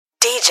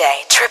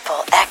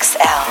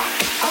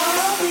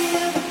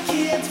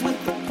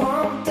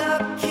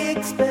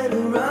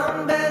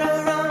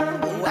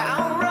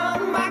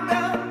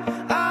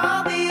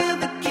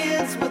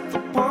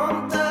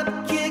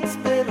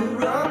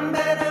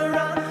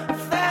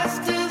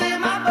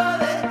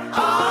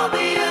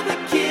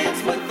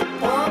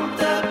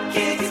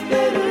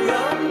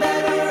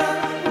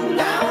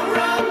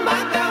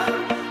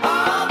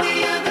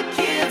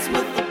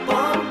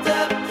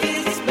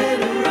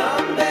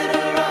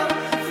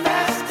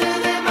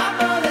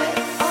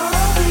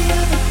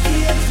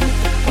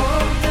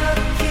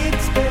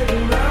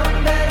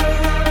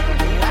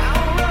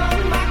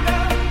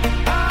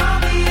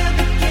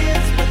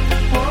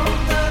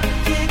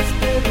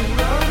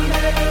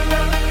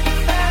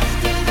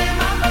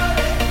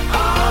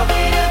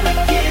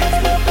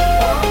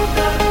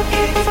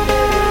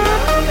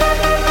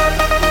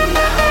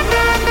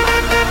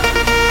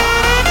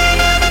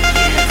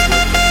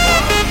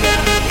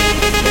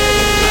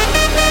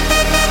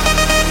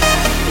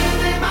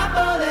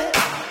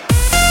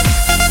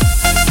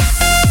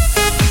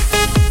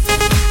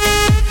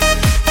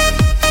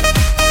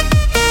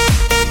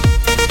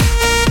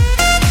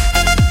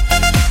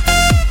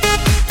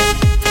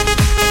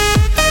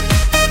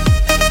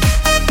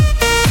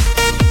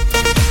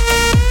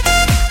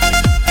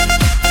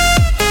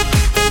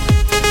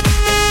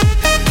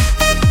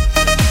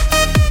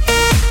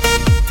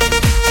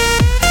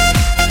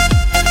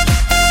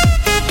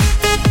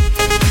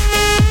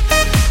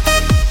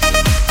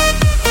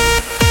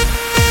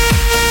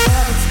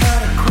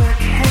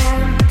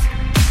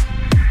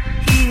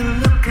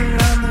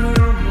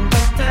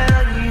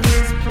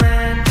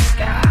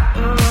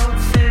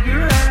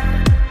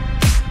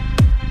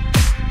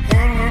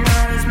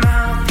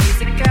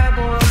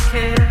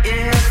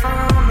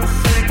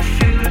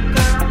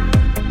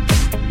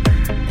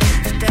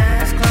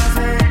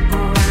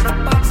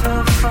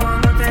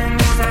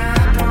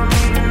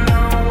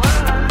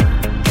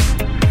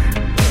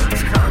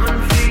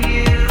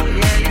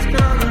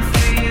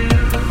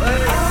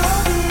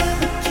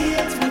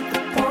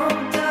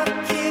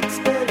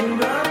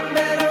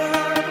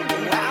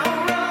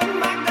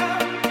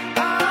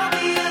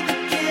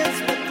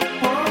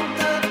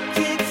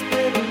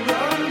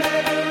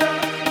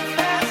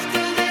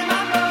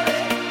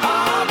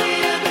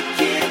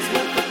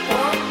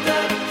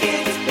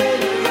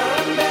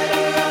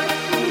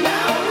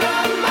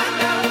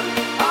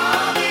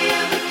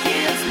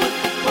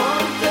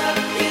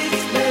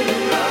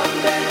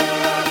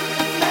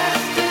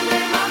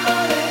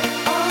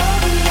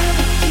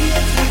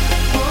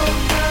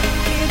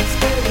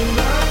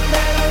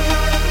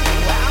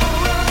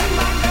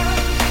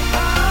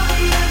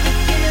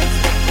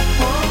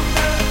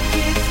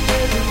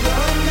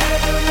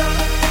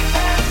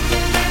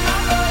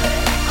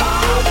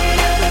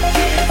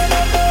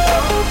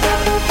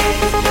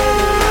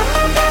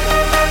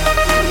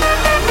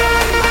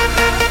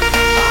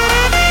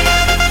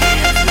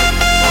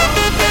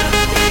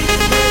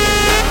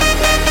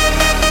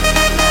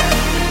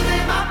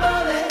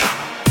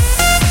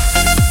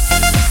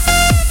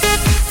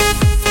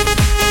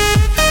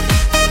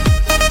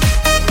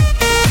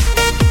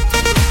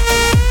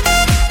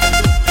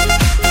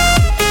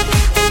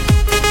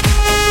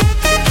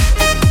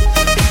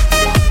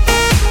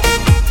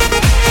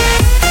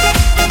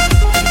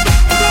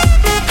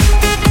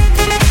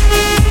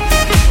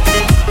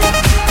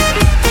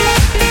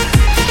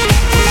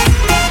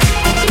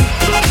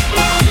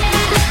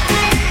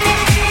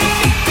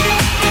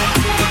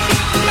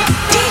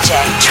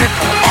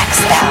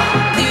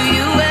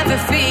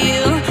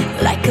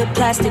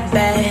Plastic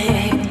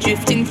bag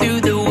drifting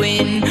through the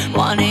wind,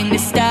 wanting to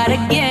start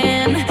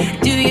again.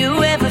 Do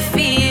you ever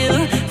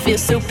feel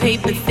so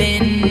paper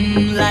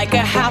thin, like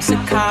a house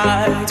of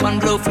cards, one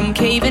blow from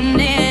caving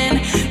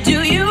in?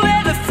 Do you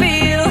ever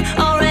feel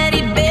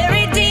already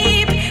buried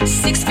deep,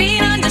 6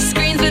 feet under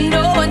screens, but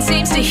no one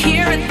seems to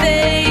hear a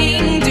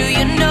thing? Do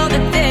you know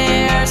that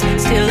there's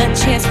still a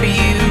chance for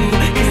you,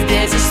 'cause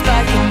there's a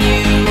spark in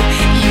you?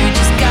 You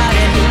just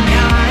gotta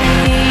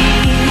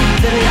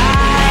ignite the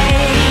light.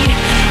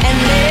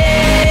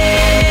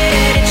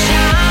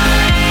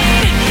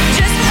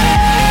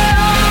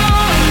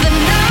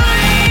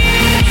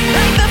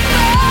 Like the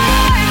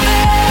 4th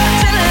of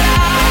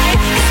July,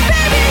 'cause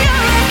baby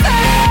you're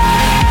a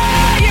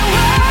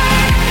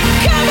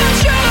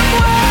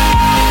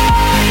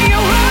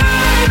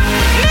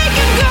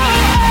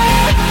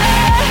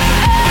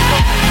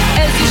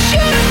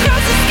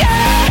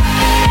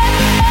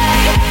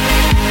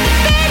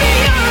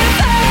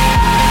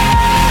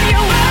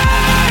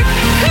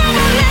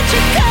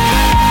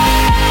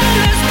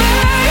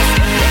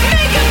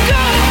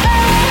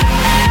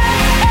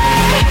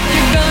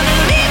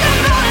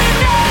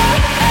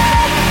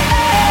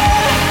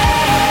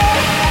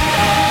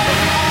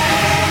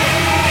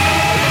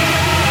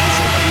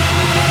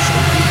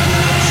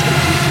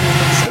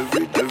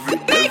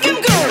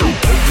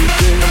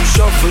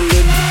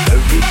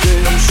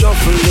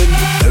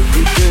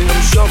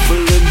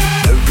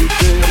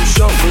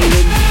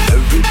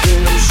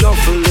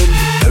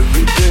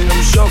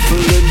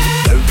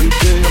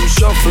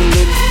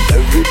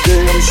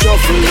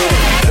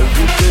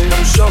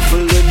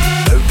shuffling.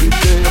 Every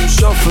day I'm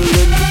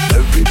shuffling.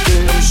 Every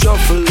day I'm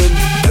shuffling.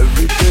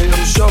 Every day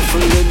I'm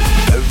shuffling.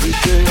 Every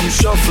day I'm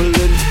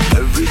shuffling.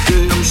 Every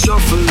day I'm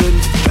shuffling.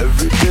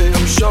 Every day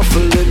I'm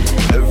shuffling.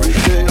 Every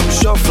day I'm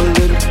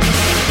shuffling.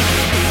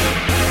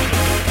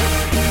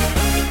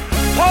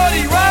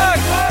 Party rock.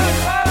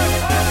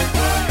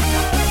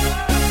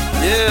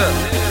 Yeah.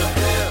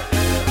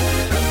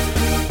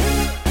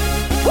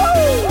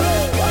 Woo!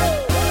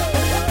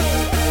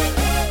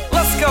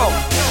 Let's go.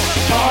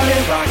 Party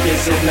rock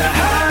is in the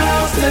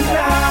house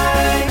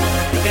tonight.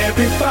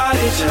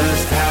 Everybody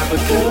just have a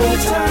good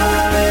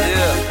time.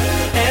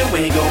 Yeah. And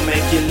we gon'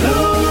 make you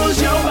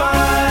lose your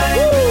mind.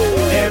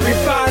 Woo.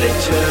 Everybody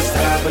just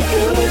have a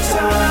good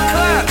time.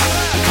 Clap.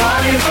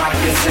 Party rock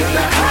is in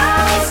the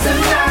house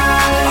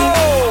tonight.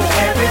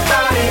 Oh.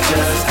 Everybody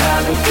just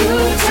have a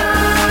good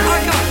time. I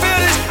can feel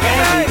this.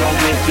 And we gon'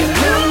 make you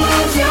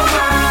lose your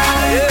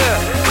mind. Yeah.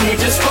 We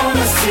just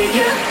wanna see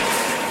you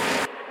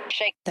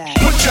Shake that.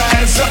 Put your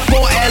hands up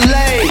for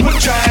LA. Put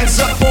your hands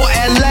up for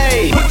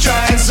LA. Put your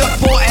hands up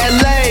for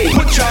LA.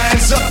 Put your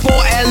hands up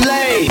for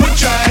LA.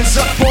 Put your hands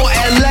up for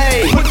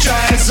LA. Put your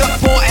hands up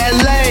for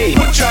LA.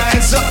 Put your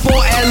hands up for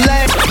LA.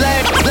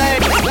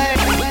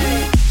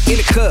 In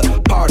the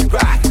club, party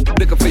rock.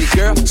 Looking for your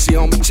girl, she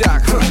on my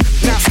jock.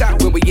 Now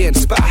stop when we in the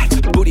spot.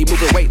 Booty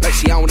moving weight like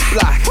she on the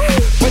block.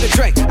 With a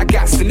drink, I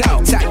got to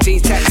know. Tight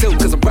jeans, tattoo,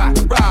 cause I'm rock,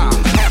 raw.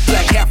 Half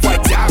black, half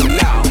white, diamond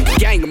now.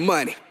 Gang of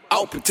money,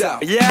 open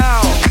up.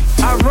 Yeah,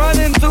 I'm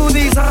running through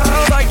these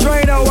halls like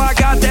Drano. I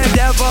got that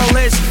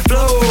devilish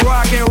flow,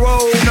 rock and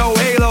roll, no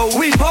halo.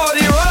 We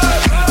party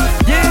rock.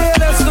 Yeah,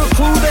 that's the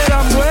clue that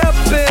I'm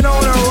repping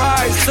on a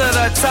rise to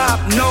the top.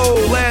 No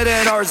lead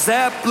in our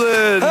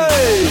Zeppelin.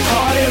 Hey,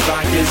 Party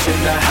rock is in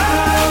the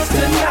house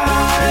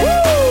tonight.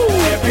 Woo!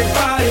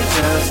 Everybody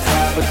just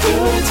have a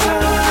good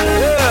time.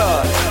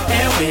 yeah.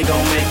 And we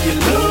gon' make you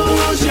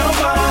lose your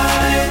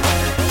mind.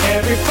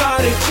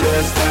 Everybody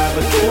just have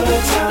a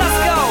good time. Let's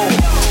go.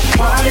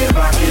 Party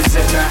rock is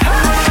in the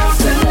house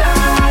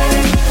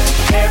tonight.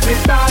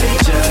 Everybody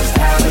just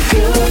have a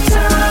good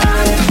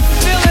time.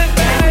 Feel it,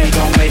 And we baby.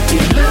 gon' make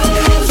you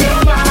lose your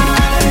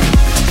mind.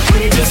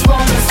 We just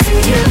wanna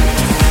see you.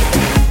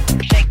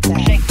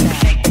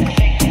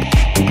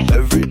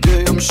 Every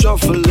day I'm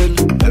shuffling.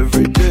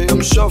 Every day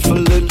I'm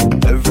shuffling.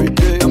 Every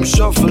day I'm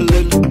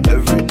shuffling.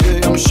 Every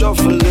day I'm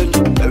shuffling.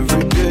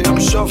 Every day I'm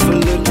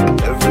shuffling.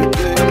 Every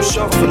day I'm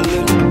shuffling.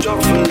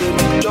 Shuffling,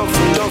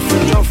 shuffling,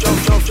 shuffling,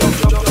 shuffling,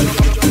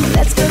 shuffling.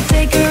 Let's go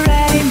take a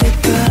ride in the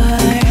car.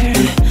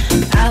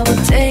 I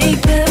will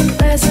take the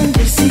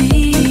passenger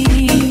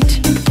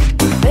seat.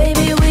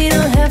 Baby, we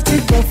don't have to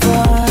go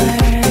far.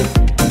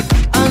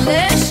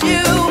 Unless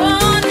you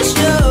wanna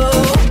show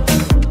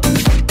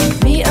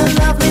me a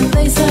lovely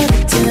place out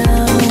of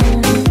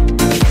town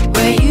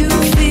where you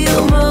feel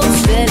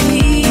most at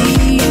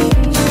ease.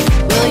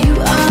 Well, you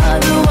are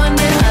the one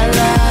that I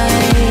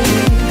like.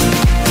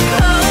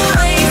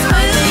 Always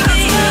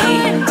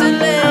willing to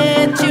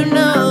let you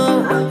know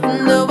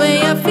the way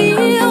I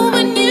feel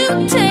when you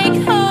take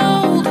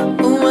hold.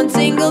 One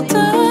single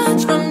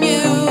touch from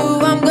you,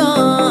 I'm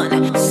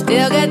gone.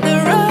 Still get the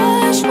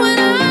rush when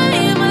I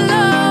am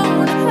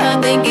alone.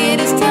 I think it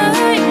is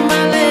time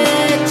I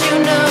let you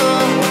know.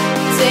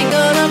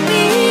 Single on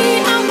me,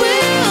 I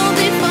will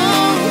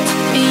default.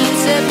 You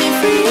set me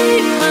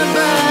free, my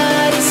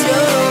body's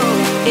yours.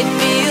 It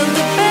feels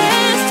the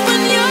best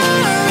when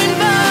you're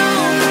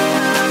involved.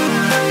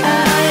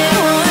 I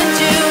want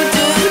you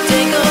to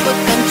take over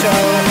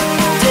control.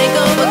 Take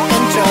over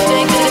control.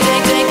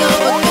 Take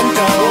over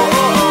control.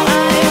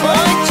 I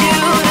want you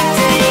to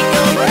take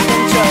over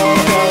control.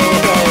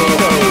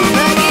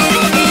 Plug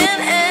it in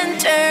and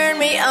turn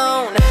me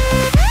on.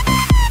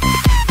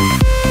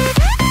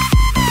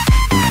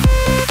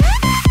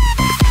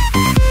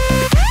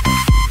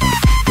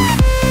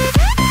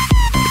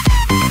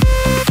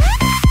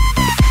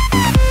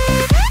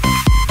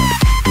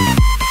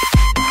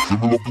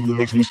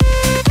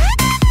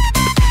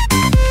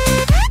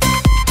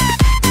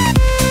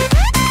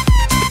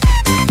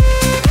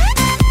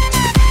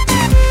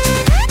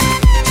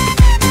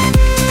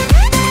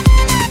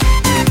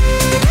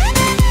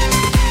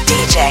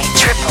 DJ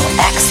Triple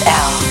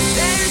XL.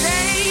 There's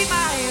a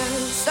fire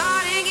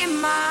starting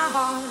in my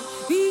heart,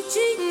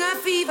 reaching a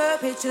fever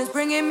pitch, and it's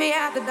bringing me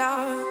out the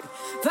dark.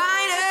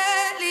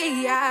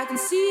 Finally, I can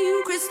see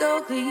you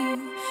crystal clear.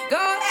 Go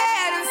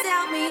ahead and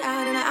sell me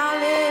out, and I'll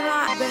live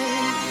my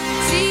bed.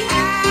 See, I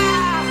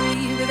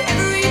leave with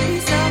every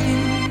piece of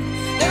you.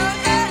 Don't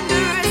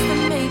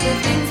underestimate the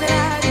things that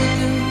I can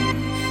do.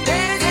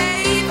 There's a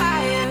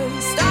fire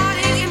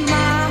starting in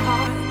my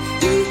heart,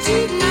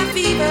 reaching a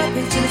fever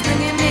pitch, and it's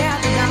bringing me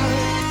out the dark.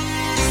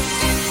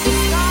 The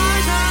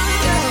scars of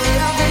your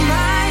love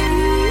remind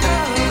me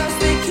of us.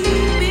 They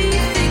keep me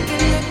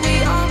thinking that we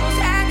almost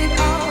had it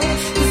all.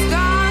 The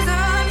scars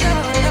of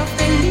your love,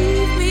 they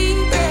leave me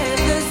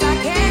breathless. I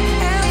can't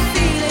help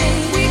feeling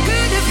we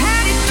could have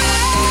had it.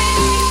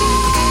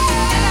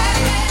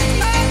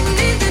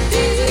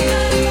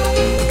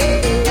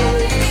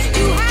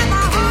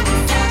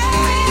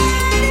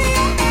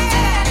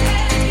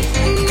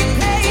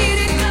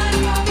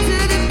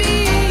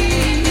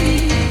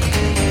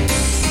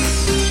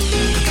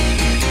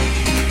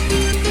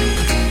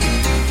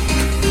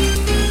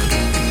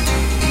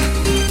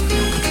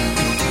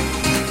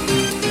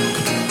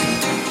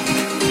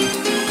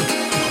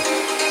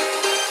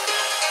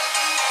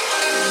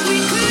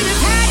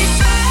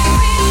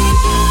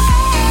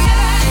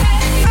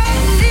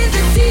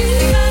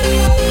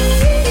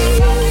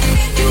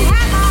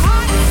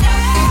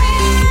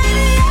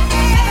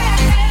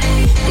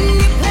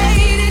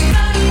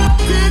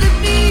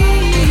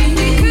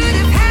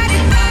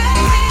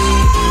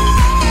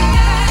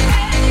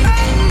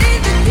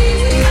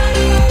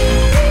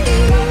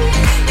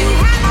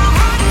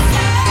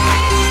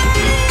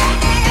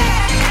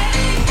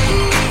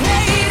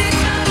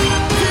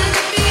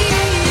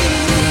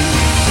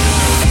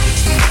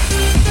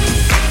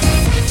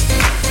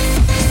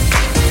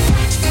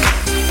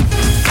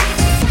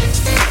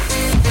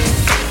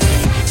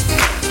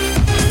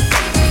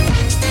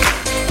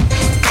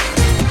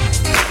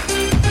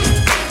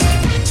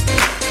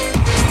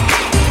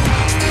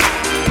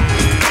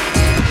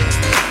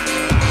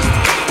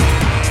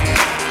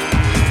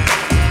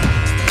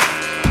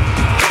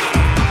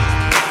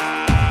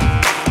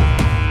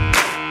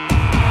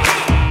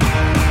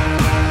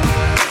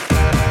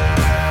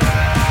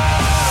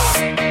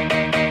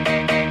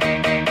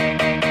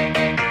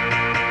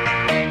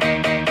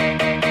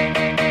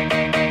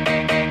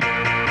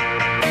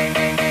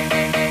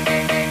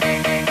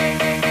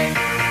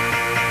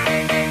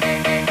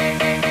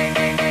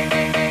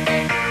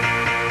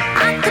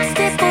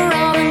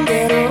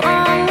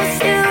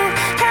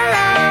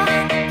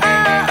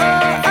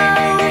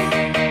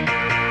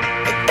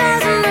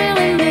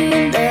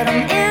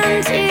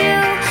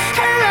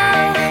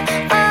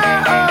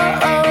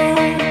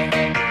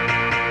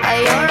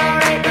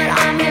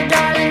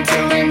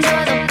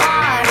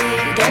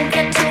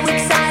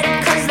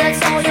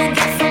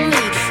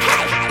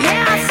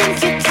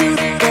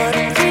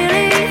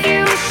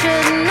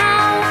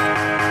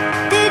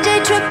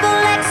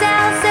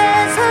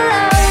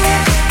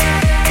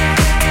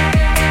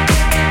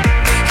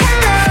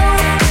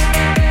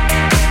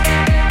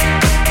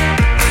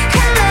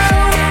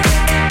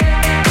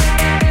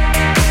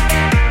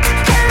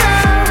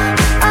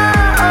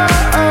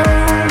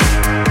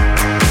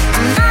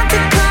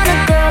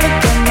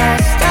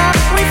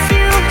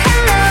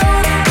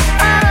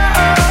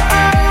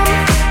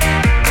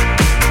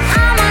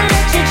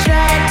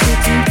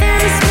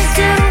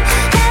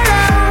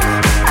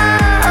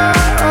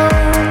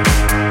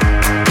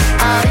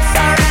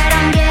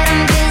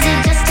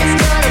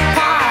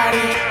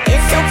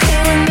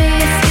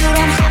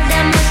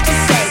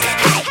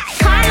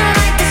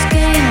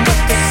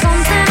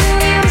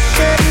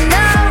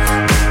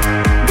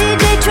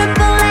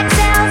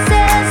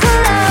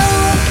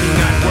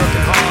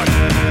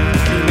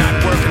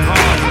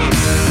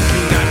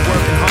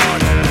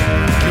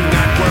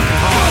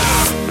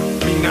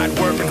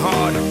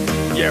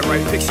 Yeah,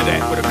 right, picture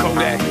that with a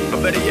Kodak. Or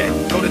better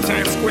yet, go to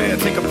Times Square,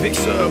 take a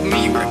picture of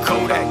me with a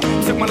Kodak.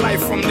 Took my life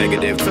from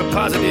negative to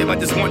positive, I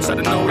just want y'all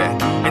to know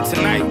that. And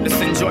tonight, let's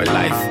enjoy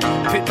life.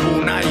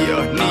 Pitbull,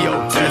 Naya,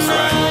 Neo, that's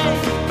right.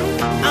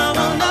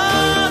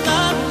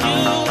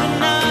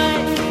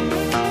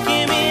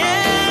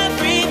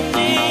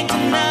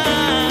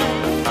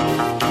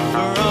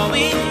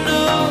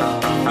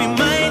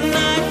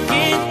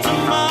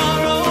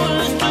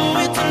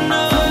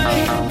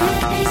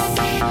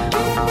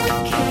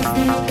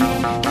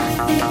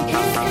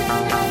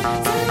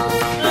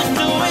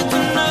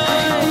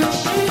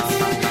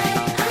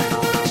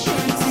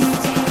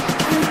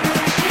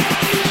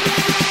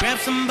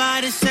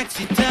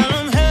 Sexy, tell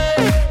them, hey,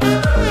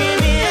 give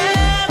me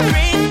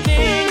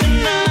everything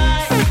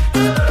tonight.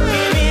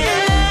 Give me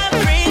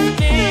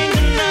everything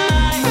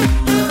tonight.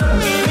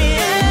 Give me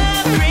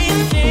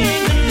everything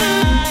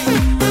tonight.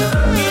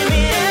 Give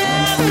me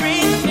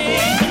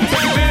everything tonight.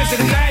 Take advantage of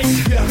the night,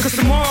 cause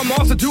tomorrow I'm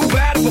off to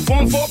Dubai to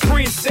perform for a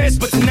princess.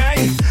 But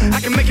tonight, I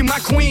can make you my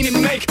queen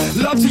and make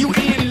love to you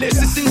endless.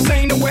 It's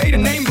insane the way the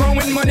name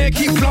growing, money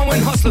keep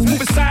flowing. Hustlers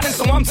moving silent,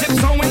 so I'm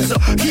tiptoeing. So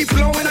keep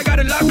blowing, I got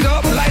it locked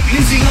up like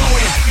Lizzie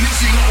Lohan.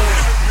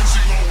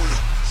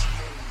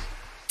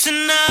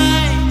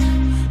 Tonight,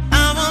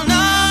 I will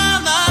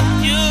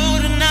love you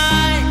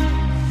tonight.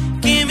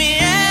 Give me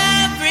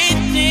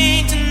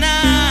everything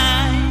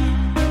tonight.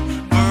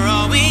 For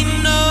all we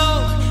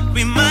know,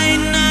 we might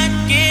not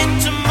get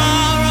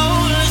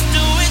tomorrow. Let's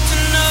do it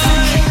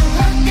tonight.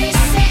 What they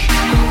say,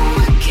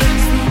 what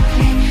keeps me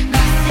clean?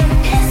 Nothing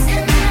is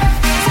enough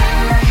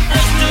tonight.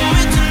 Let's do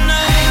it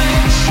tonight. I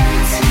want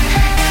you tonight.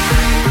 I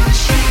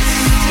want you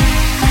tonight.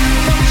 I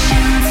want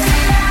you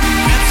tonight.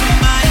 Grab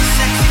somebody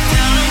sexy,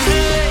 tell them,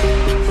 hey,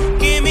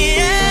 give me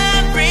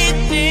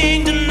everything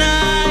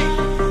tonight.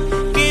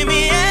 Give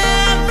me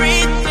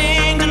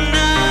everything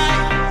tonight.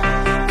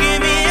 Give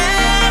me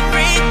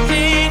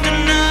everything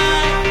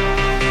tonight.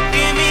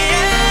 Give me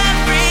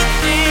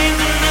everything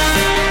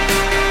tonight.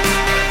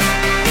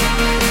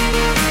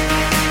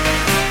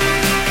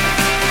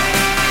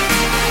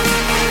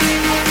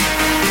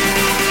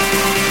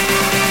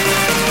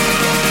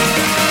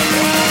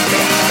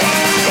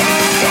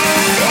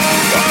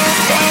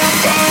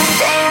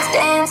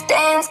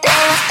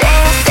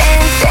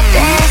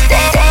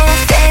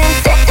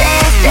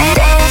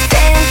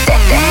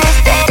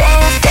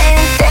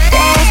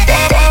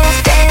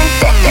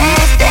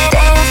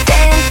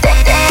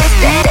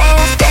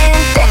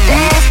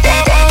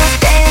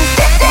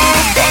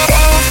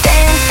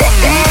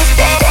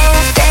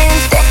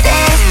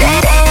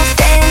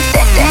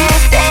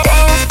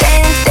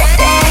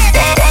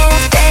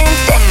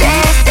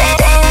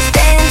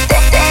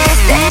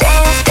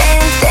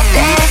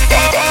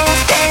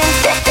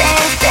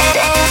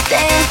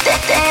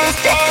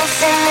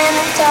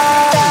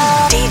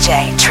 DJ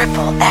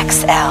Triple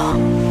XL.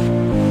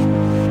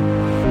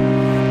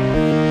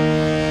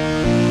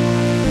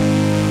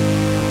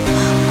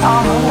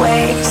 On my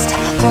waist,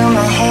 through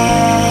my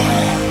hair.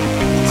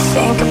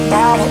 Think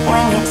about it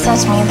when you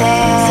touch me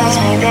there.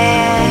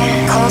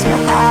 Close my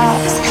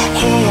eyes,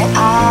 here you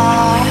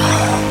are.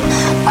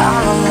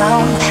 All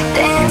alone,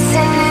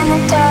 dancing in the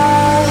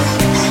dark.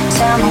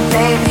 Tell me,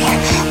 baby,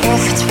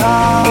 if it's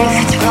wrong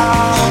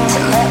to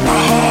let my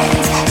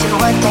hands do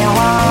what they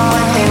want.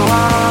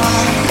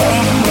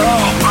 Late at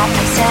night, I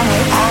pretend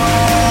that I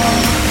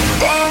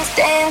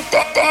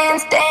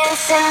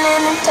dancing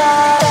in the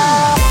dark.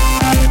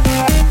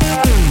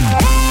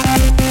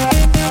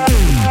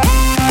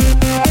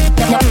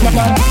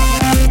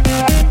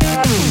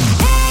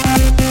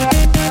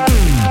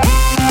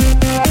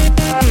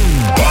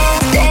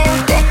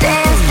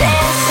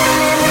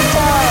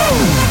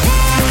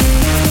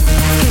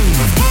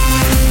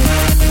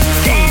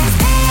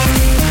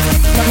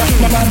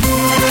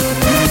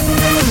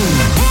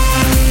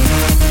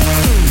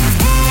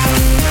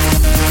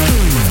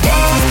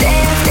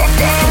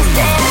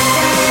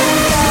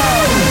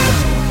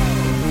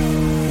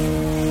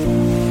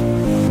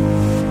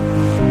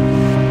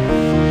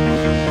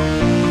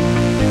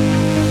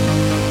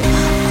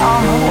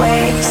 On my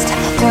waist,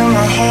 through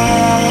my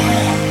hair.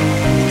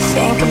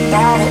 Think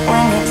about it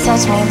when you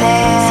touch me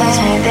there.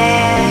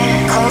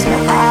 Close my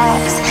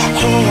eyes,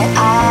 here you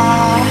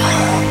are.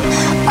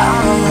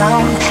 All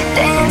alone,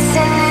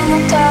 dancing in the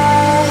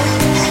dark.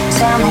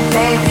 Tell me,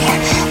 baby,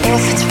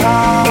 if it's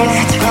wrong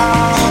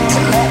to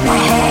let my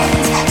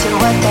hands do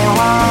what they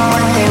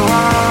want.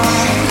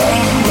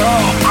 Late at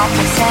night, I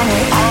pretend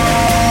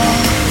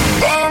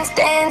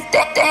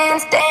that I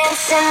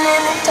dancing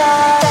in the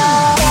dark.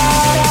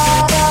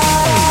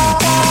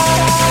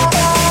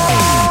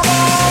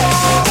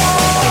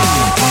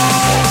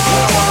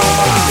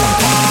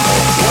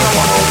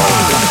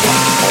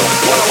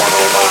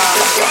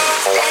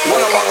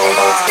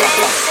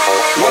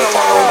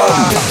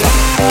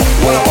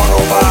 When I walk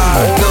on by,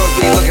 girls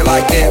be looking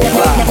like that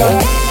fly.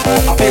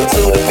 I pimp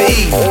to the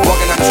beat,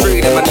 walking down the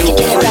street in my new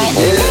free.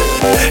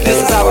 Yeah, this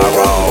is how I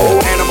roll.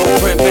 Animal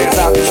print pants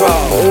out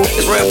control.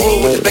 It's Red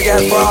Bull with the big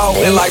ass bra,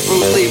 and like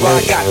Bruce Lee, well,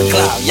 I got the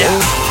clout, yeah.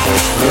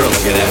 Girl,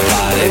 look at that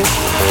body.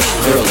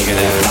 Girl, look at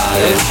that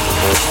body.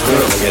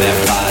 Girl, look at that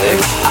body.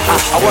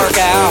 I work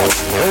out.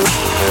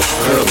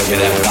 Girl, look at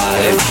that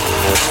body.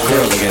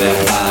 Girl, look at that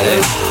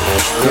body.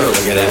 Girl,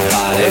 look at that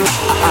body.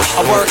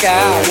 I work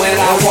out when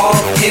I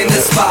walk in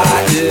the spot.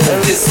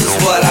 This is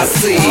what I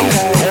see.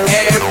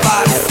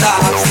 Everybody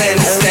stops and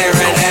is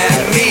staring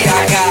at me.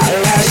 I got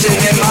passion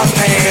in my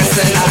pants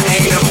and I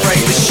ain't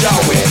afraid to show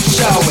it.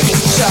 Show it,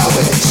 show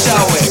it,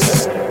 show it.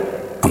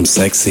 I'm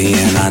sexy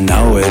and I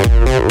know it.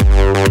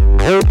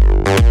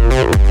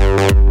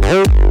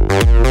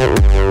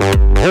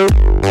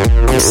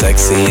 I'm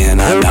sexy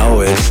and I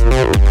know it.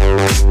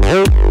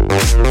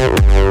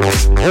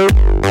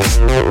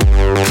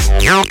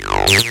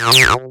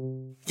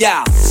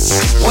 Yeah,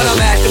 when I'm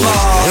at the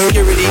mall,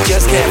 security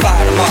just can't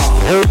fight them all.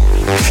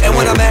 And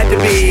when I'm at the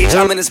beach,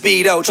 I'm in a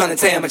Speedo trying to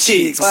tan my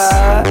cheeks.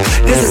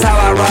 This is how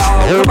I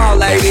roll. Come on,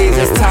 ladies,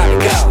 it's time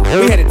to go.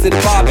 We headed to the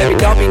bar, baby,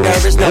 don't be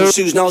nervous. No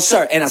shoes, no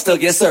shirt, and I still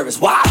get service.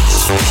 Watch.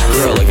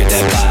 Girl, look at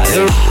that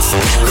body.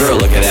 Girl,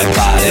 look at that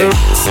body.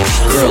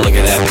 Girl, look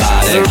at that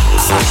body.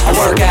 I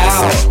work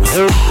out.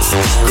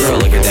 Girl,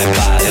 look at that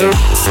body.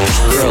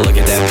 Girl, look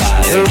at that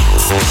body.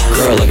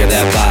 Girl, look at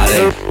that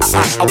body.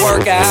 I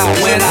work out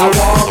when I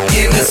walk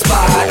in the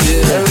spot.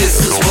 This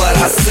is what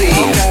I see.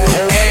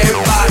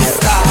 Everybody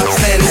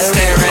stops and is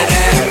staring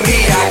at me.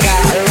 I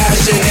got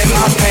passion in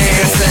my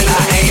pants and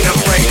I ain't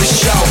afraid to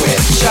show it.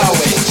 Show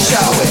it,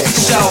 show it,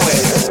 show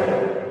it.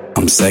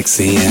 I'm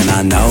sexy and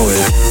I know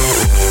it.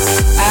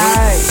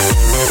 Aye.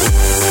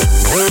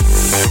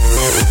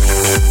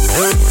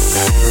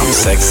 I'm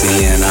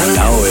sexy and I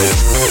know it.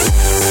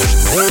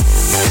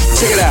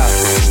 Check it out.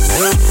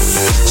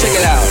 Check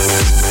it out.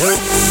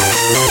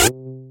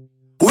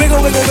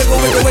 Wiggle, wiggle, wiggle,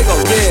 wiggle, wiggle,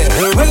 yeah.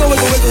 Wiggle,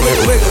 wiggle, wiggle,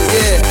 wiggle, wiggle,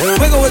 yeah.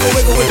 Wiggle, wiggle,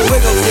 wiggle, wiggle,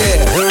 wiggle, yeah.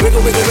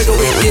 Wiggle, wiggle, wiggle,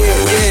 wiggle, yeah,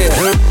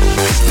 yeah.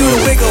 Do the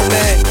wiggle,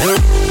 man.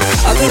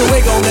 I do the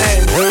wiggle,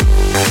 man.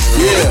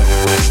 Yeah.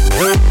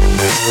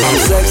 I'm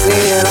sexy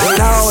and I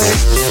know it.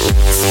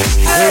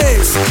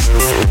 Hey.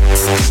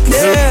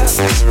 Yeah.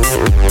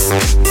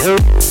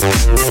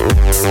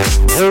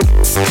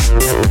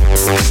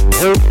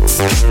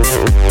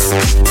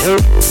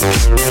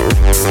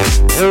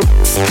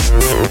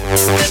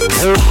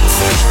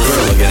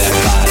 Girl, look at that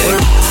body.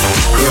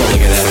 Girl,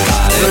 look at that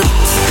body.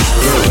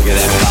 Girl, look at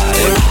that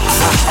body.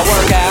 I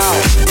work out.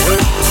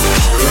 Girl,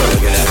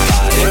 look at that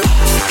body.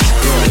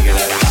 Girl, look at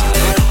that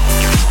body.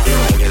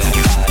 Girl, look at that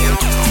body.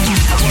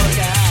 I work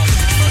out.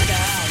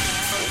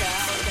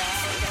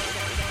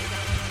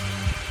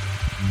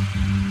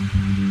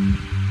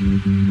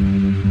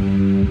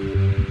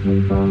 We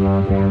from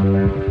Los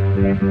Angeles,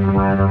 this is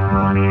where the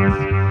party is.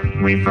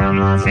 We from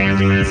Los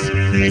Angeles,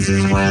 this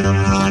is where the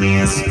party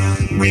is.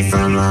 We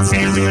from Los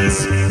Angeles,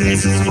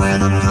 this is where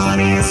the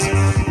party is.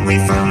 We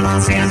from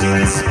Los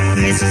Angeles,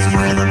 this is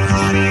where the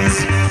party is.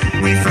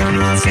 We from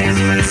Los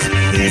Angeles,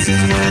 this is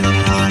where the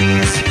party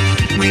is.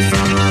 We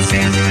from Los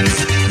Angeles,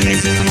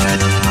 this is where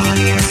the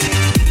party is.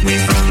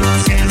 We from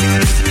Los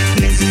Angeles,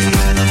 this is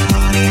where the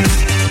party is.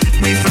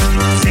 We from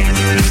Los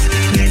Angeles,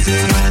 this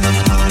is where the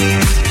party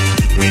is.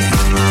 We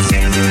from Los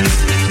Angeles,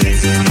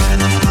 this is where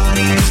the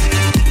party is.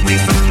 We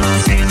from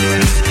Los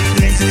Angeles,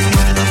 this is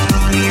where the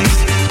party is.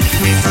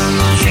 We from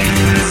Los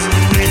Angeles,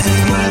 this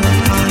is where the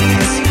party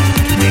is.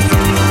 We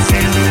from Los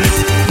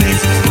Angeles,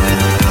 this is where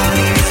the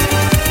party is.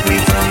 We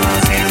from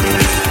Los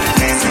Angeles,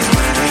 this is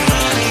where the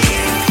party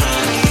is.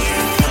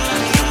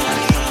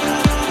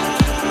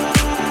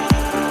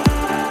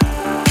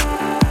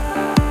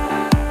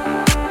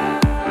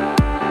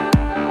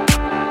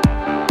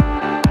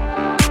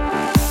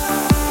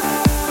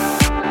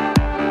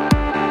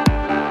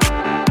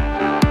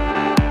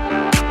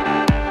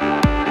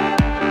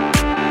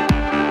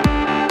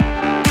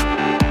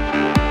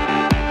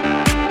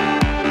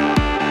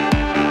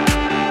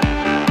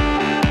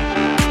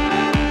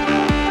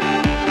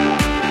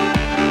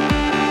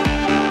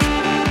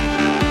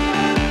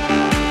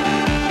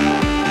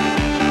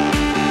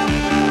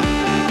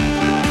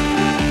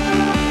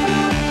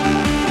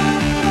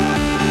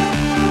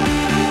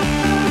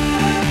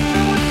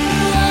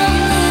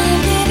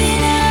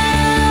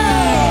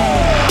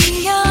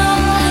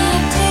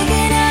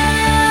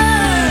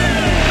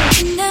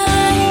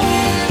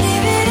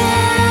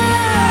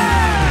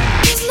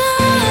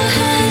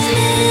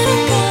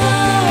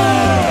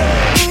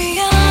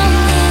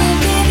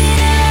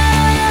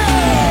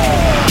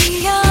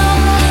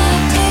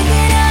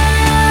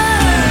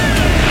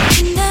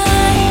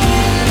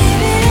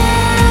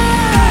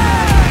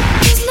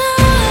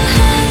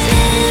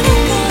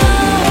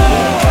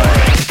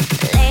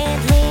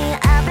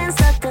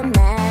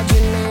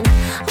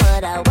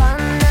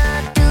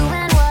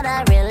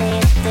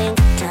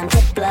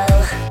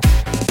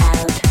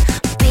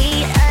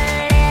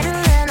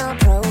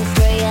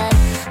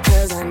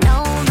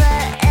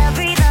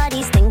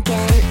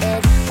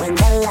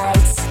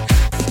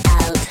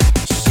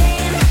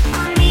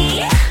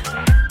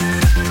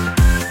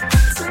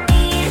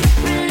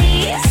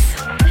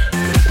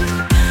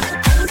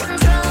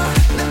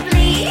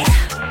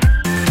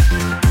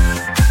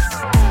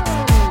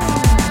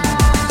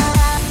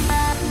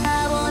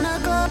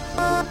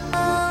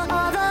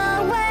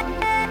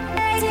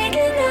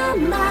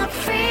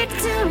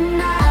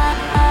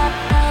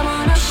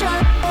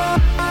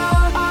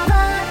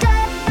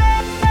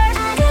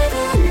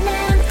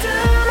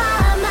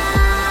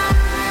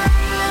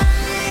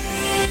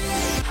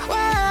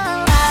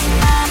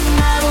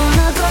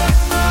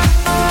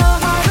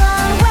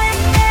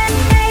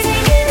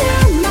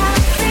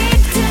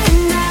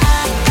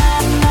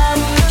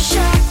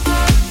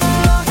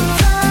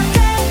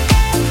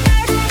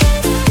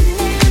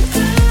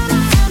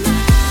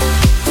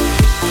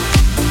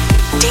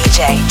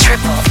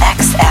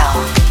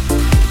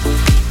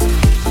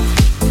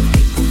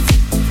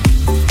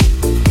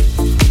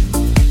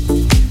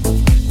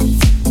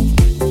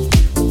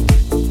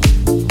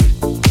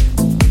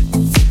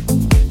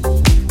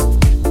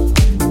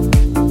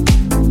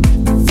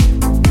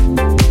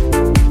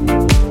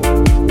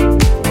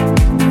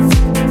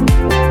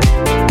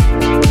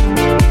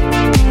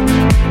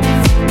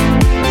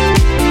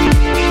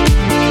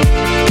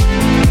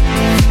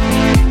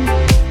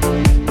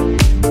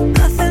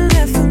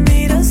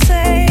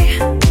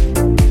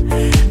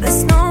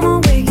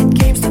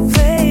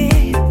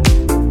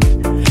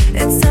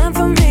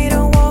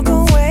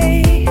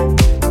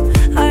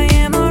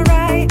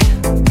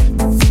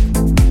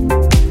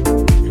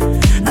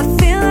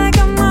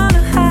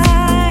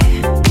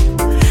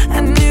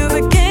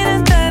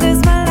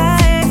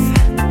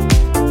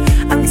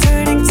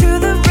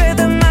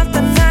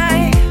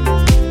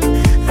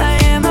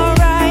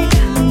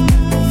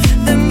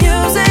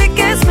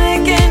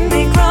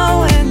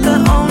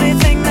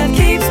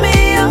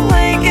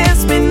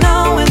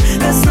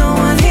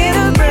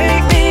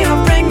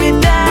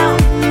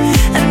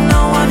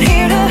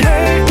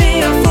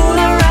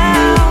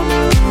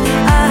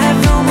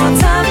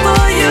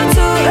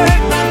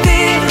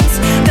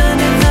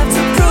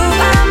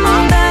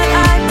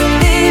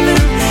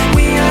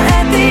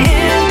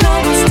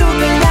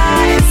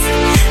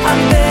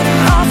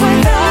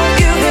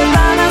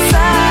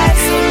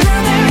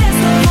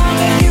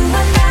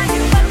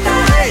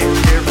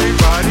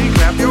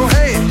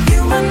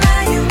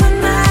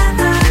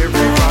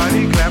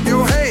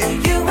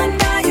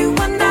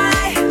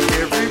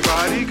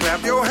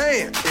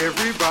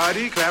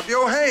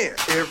 your hand.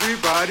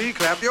 Everybody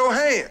clap your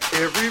hand.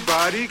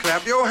 Everybody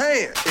clap your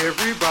hand.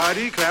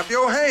 Everybody clap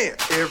your hand.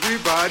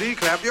 Everybody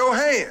clap your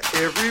hand.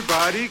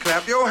 Everybody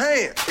clap your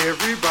hand.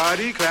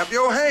 Everybody clap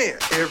your hand.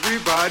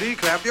 Everybody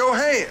clap your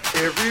hand.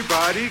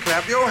 Everybody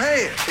clap your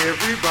hand.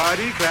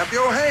 Everybody clap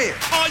your hand.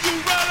 Are you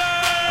ready?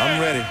 I'm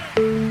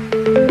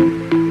ready.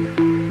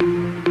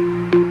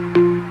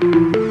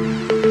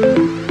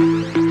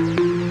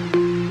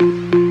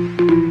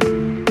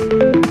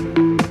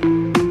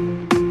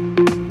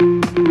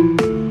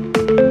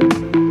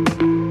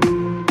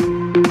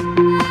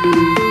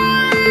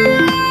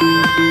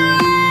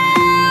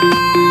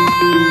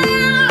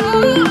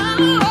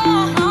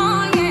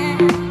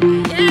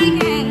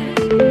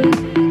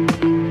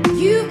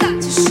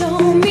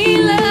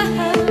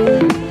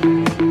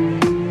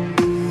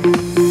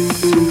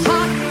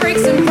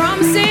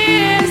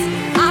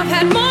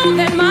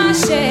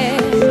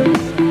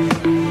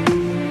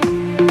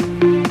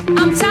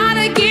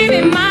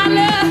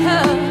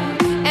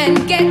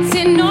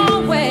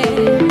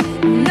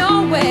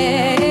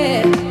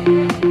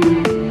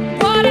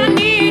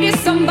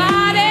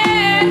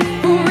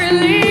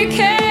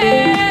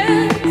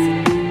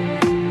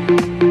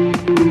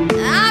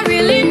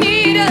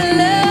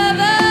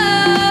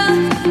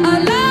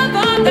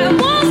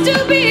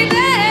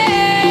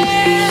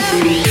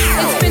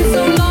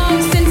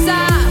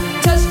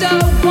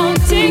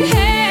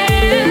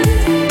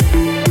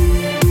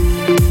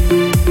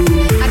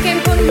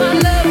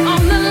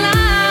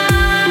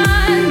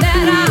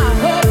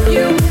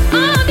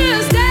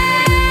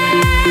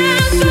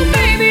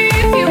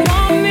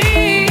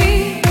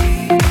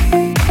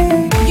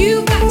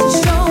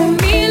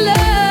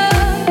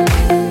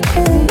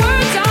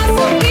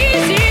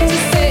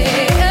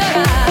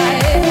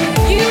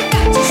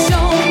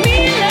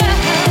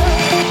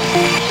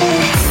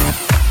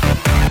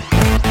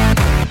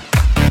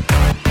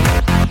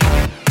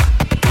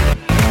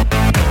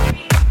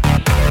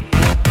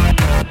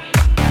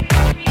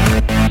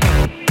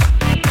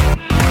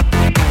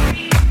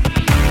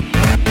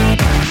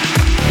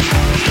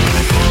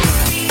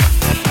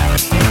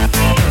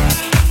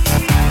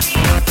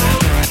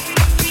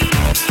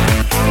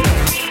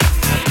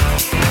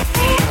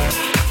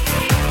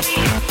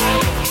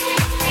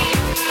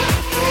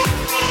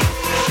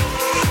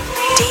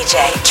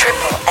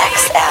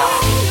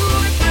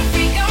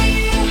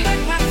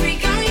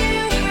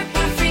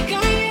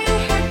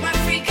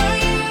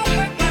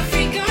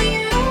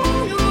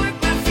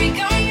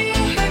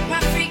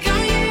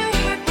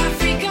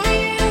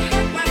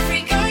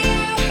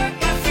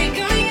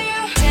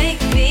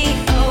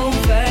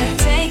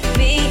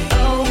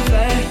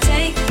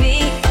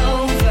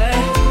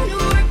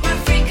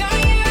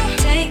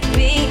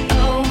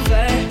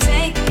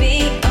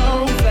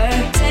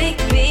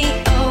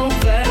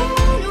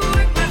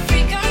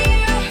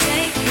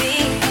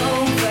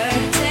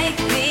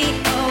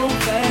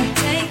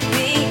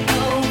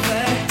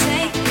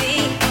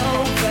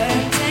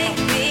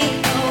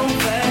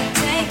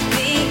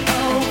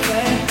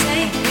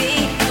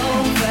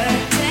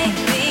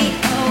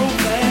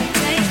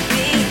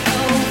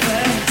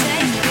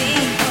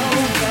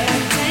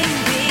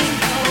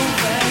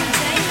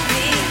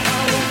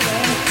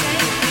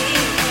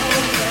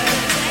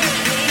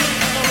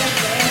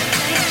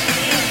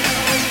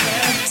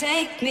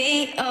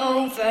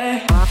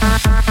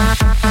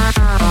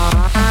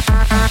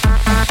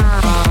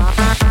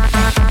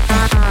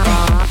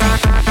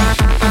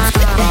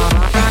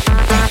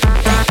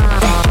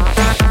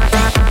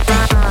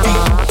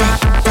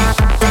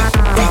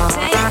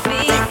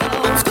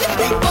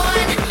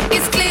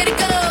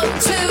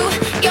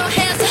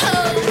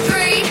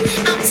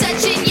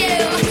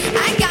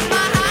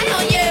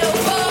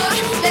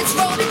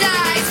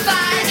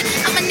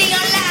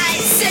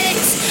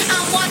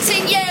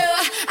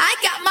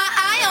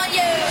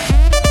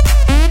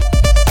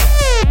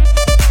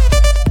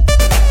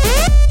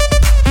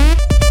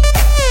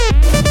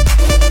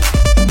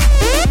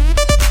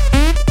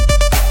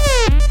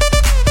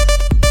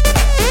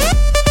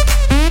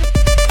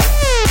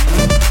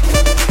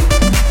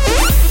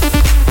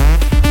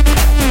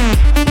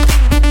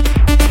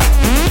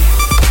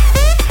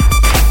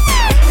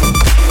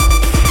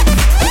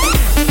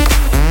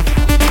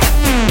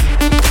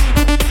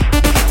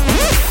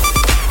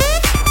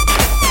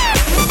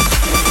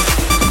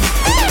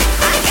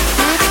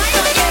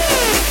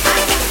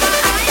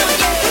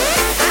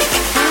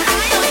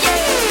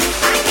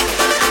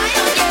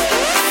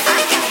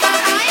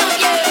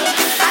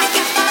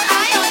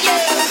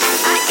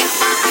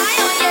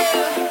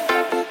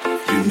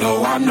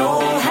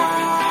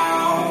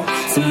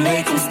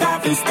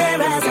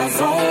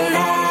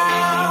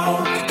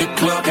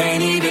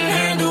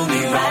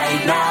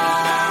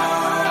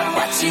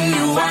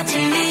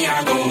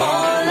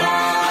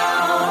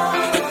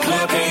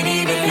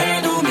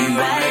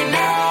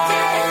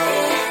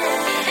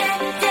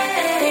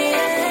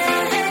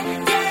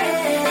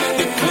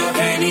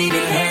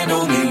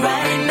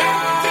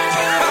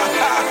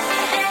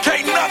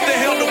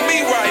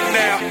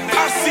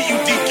 See you,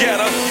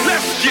 D-Getter.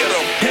 Let's get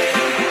 'em.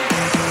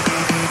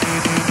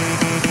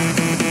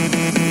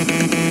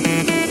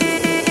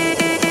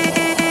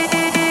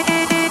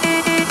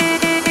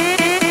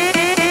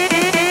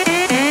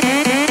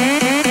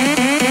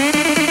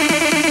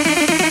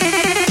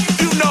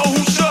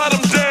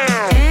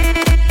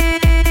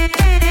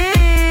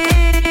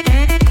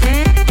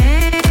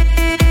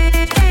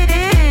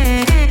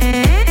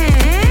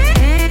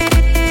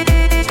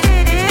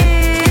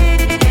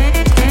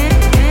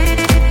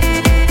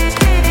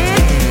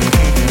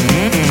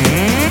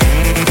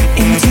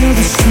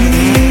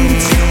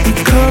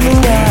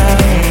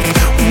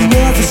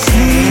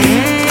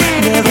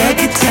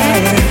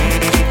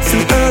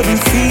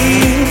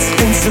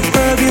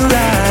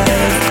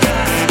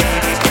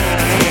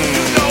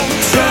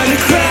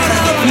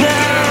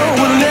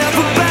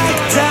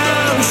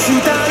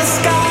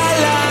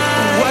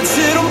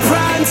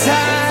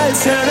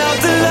 Turn up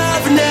the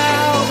love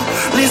now.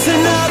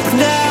 Listen up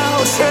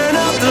now. Turn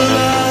up the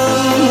love.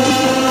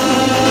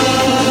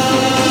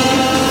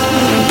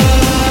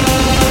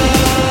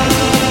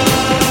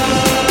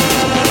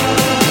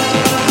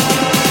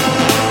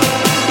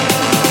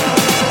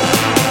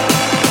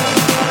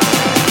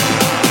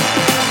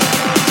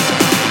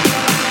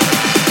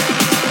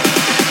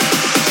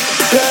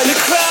 Turn the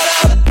crowd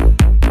up.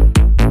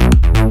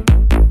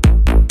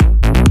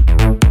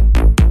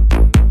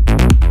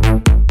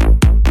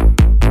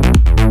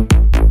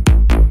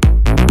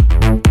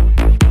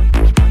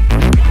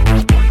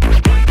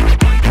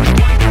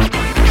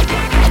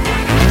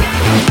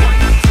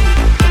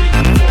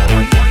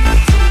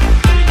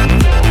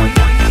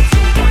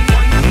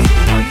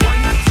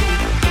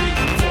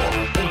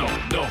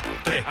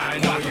 I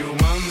know you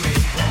want me.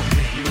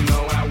 You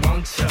know I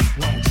want you.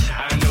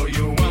 I know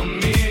you want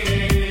me.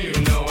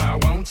 You know I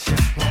want you.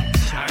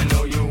 I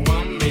know you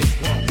want me.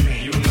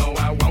 You know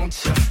I want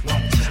you.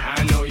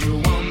 I know you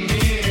want me.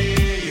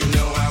 You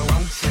know I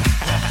want you.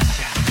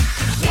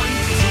 1,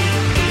 2,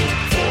 3,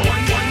 4.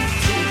 1,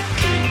 2,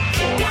 3,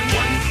 4.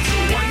 1,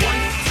 2, 1, 1,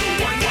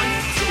 2, 1, 1,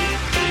 2,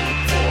 3,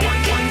 4.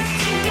 1,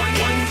 2, 1,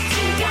 1,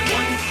 2, 1,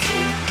 1,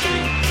 2,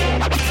 3,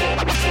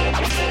 4.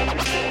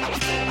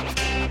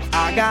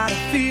 I got a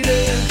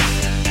feeling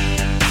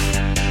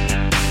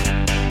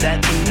that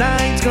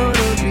tonight's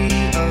gonna be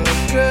a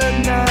good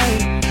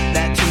night.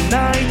 That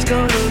tonight's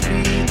gonna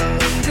be a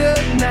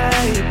good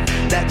night.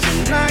 That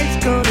tonight's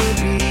gonna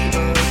be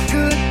a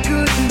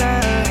good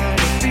night.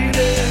 A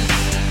feeling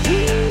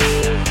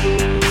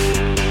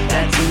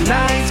that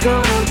tonight's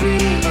gonna be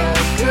a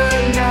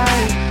good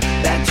night.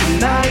 That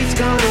tonight's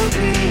gonna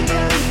be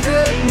a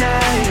good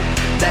night.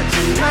 That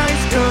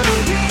tonight's gonna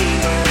be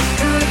a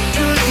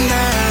good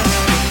night.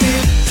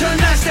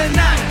 Tonight's the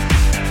night,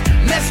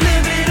 let's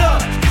live it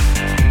up.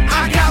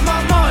 I got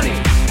my money,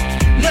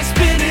 let's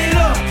spin it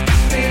up.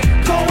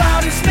 Go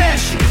out and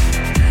smash it,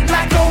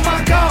 like oh my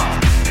God.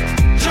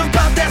 Jump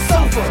out that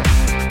sofa,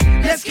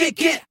 let's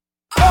get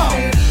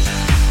on.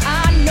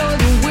 I know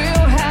that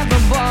we'll have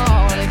a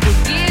ball if we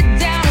get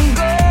down and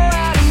go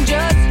out and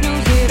just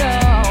lose it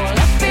all.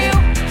 I feel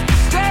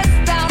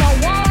stressed out, I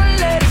wanna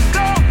let it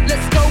go.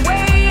 Let's go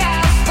way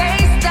out,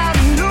 spaced out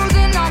and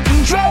losing our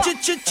control.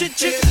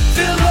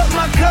 Fill up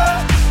my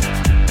cup,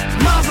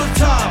 mazel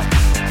tov.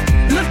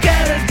 Look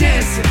at her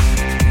dancing,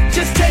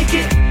 just take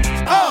it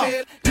off.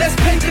 Let's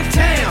paint the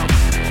town,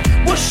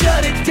 we'll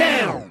shut it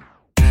down.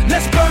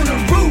 Let's burn the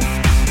roof,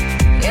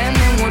 And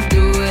then we'll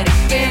do it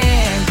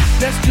again.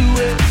 let's do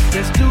it,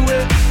 let's do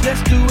it,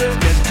 let's do it,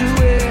 let's do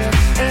it,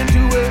 and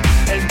do it,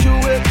 and do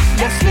it.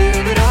 Let's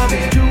live it up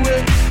and do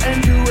it,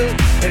 and do it,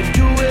 and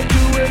do it,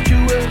 do it, do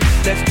it.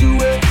 Let's do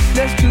it,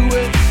 let's do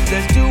it,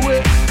 let's do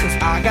it. 'Cause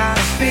I got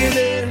a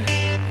feeling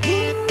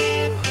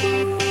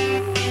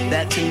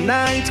that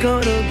tonight's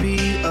gonna be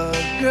a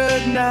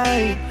good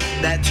night.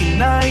 That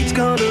tonight's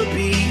gonna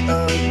be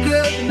a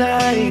good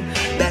night.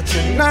 That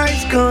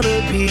tonight's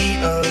gonna be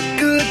a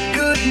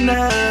good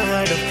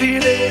night. A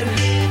feeling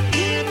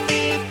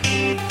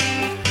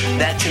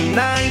that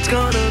tonight's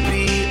gonna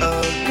be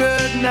a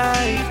good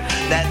night.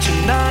 That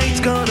tonight's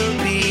gonna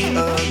be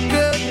a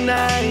good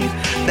night.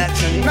 That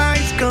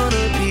tonight's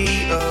gonna be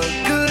a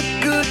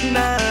good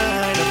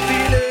night. A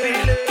feeling,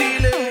 feeling,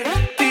 feeling,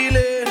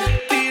 feeling,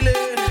 feeling,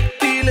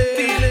 feeling,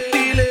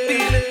 feeling,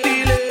 feeling,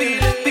 feeling,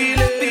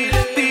 feeling,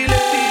 feeling,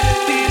 feeling,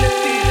 feeling,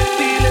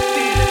 feeling,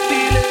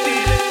 feeling,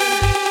 feeling.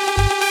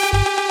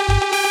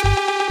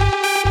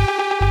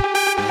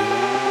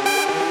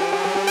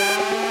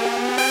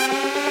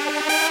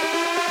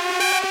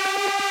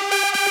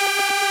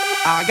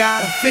 I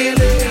got a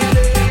feeling.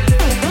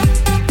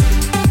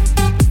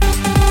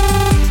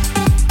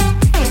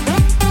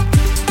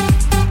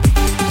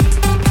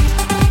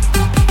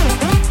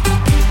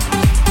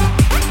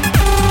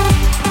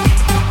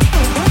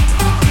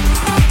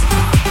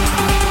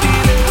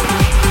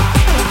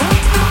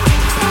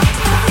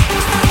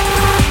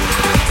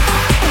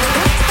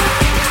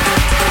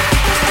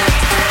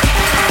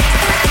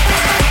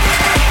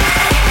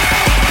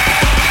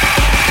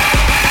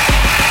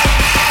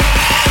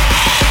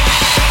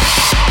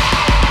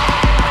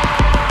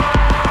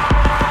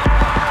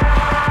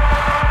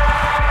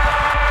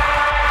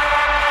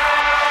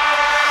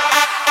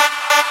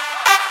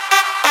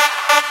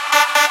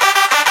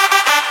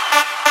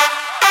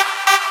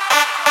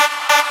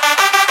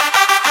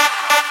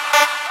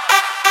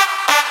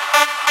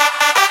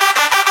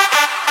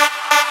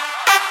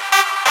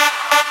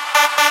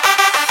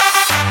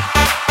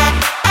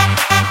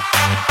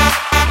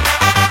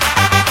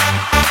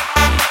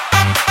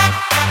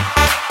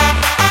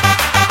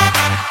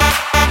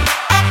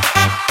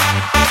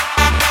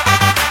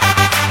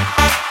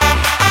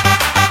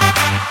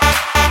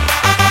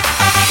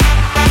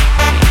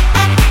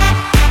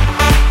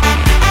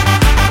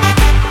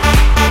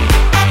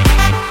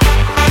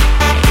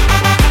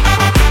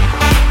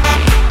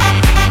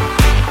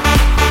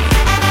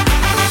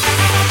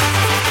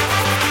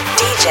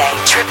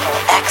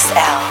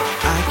 XL.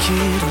 I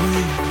can't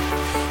win,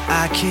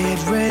 I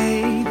can't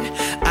reign,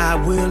 I I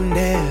will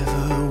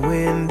never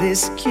win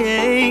this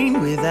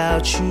game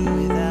without you,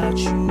 without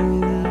you,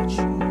 without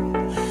you,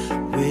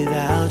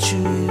 without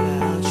you,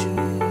 without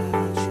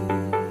you.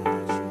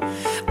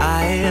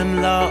 I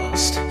am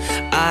lost,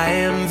 I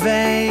am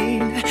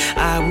vain.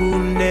 I will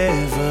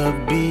never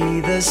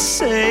be the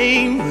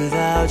same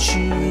without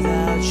you,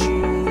 without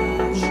you,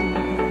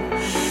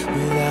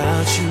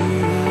 without you,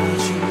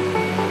 without you,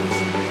 without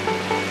you.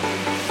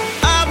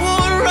 I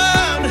won't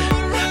run,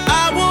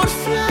 I won't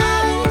fly.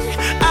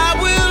 I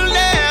will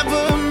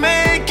never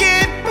make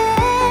it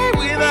by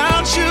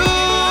without you,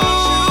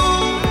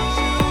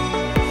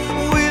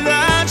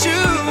 without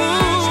you.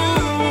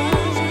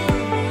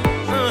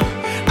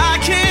 I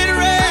can't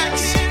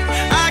rest,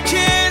 I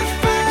can't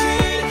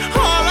fight.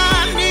 All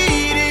I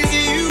need is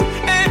you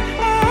and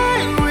I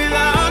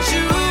without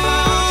you.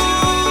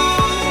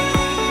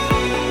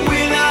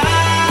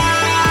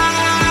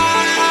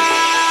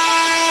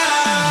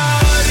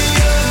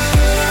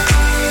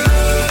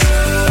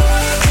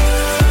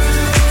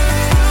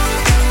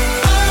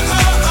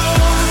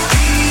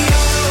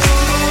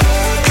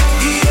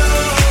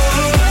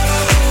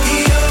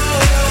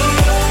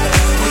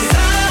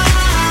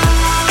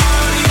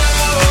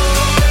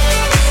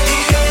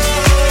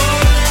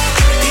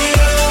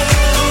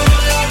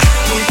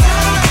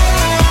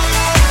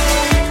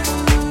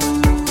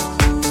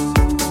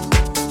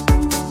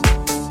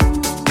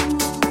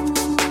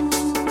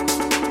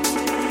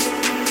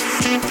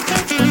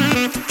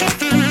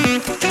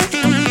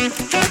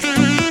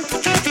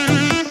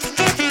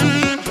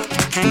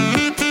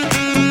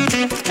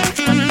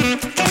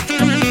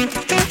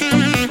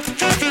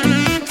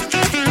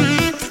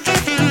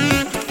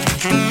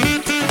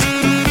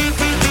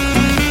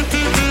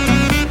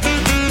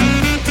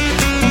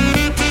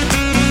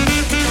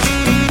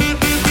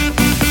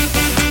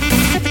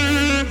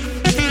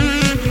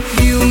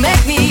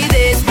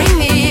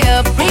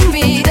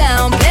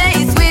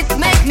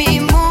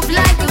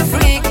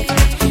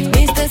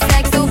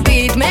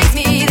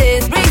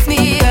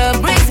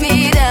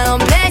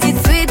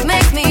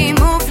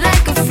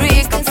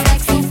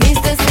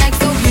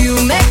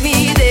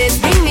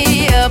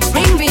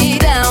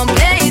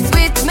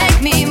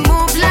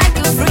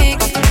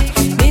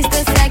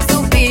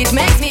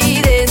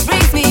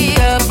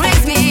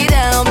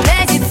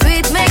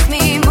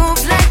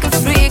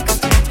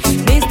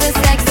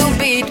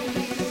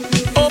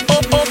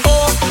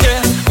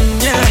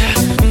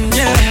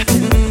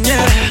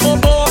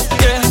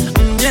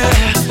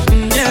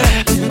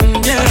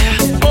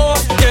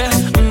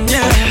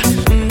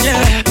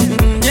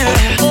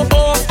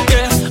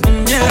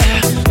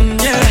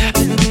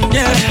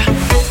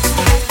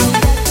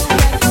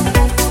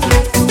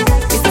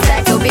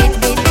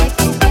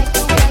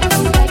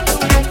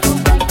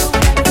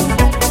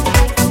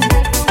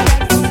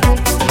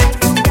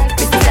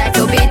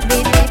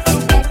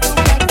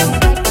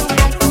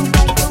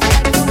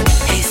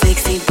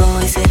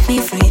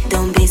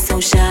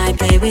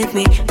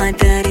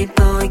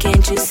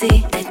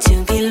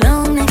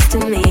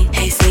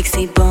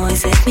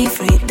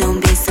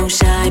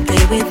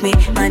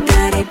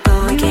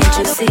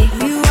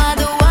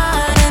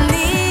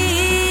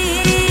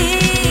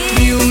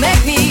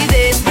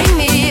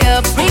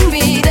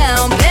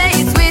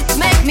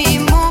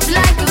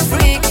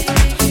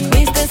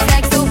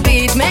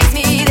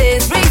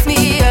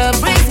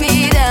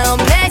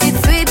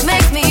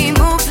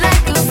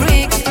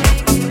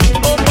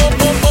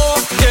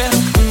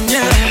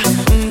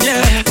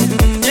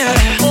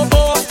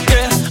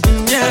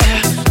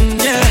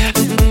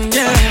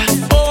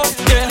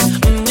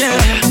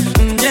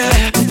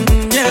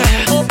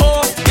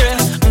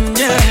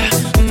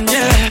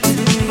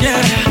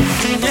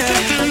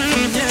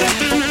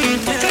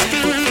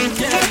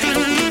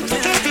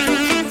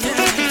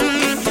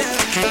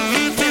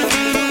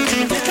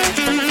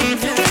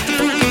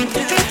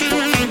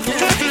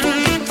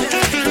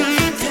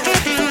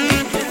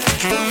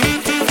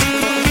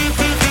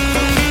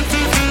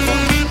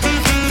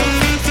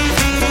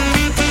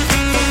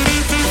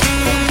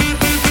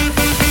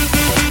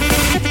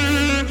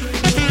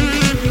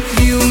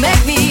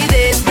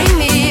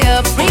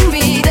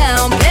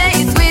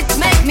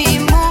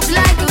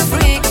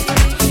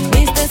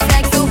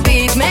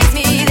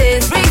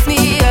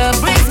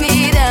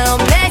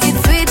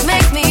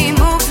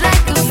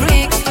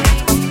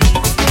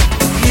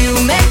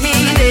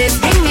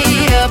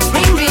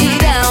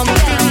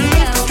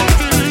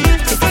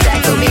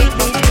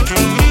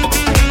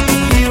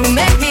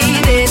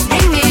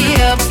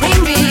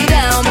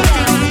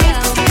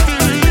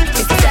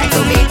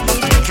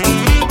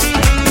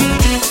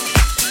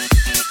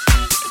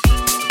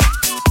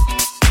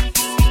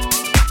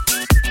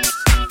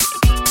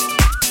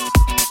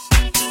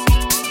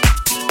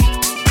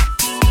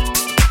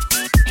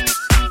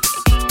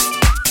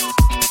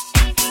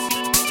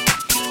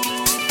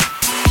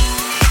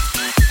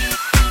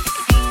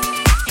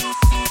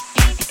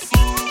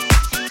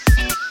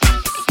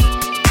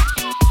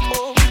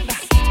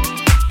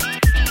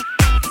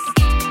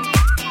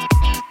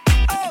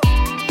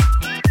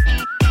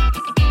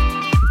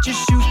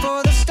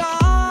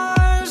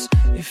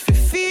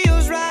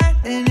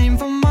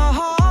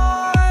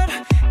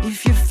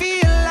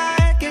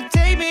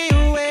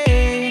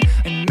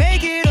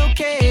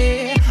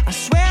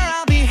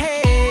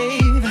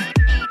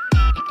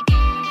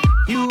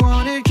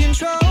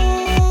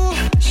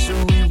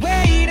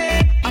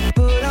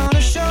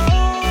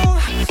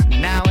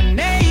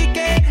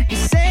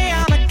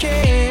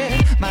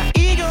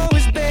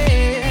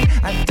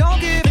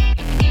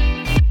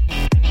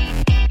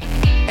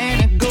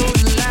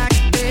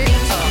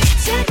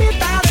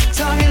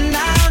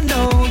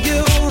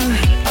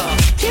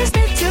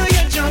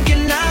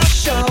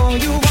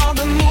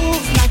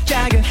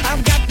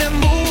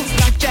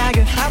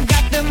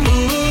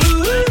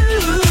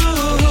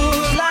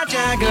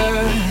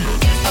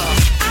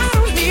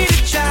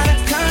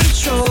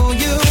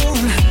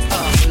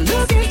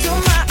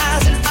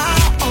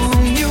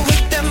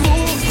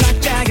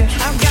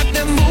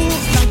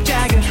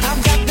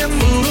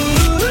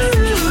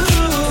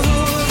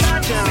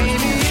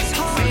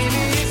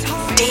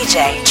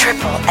 DJ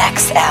Triple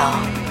XL.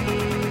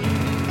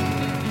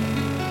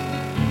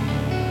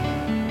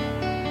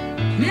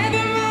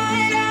 Never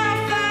mind,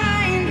 I'll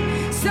find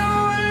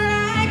someone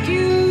like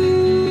you.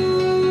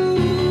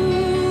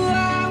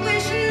 I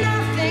wish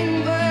nothing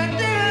but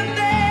the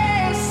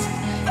best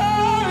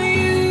for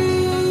you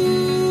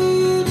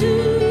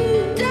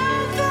too.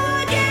 Don't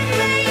forget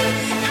me,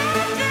 I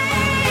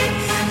think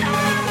I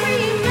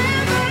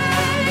remember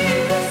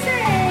you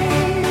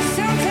saying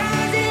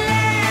sometimes it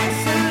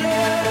lasts a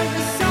love,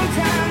 but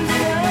sometimes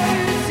it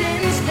hurts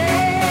instead.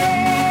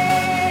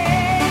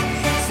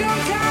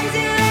 Sometimes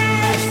it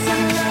lasts a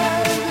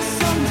love, but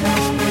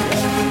sometimes it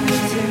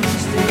hurts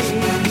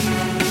instead.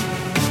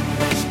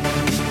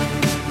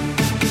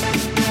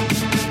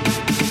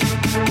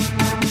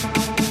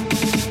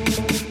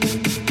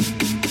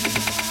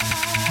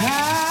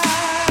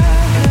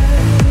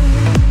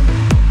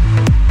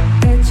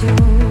 That you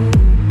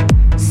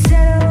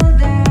settled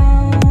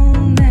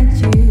down, that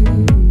you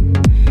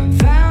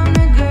found a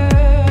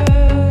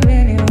girl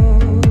and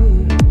you're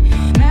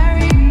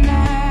married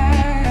now.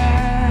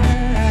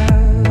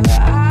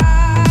 I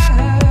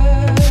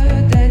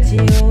heard that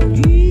your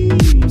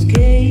dreams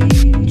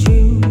came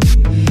true.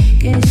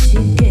 Guess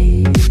she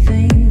gave you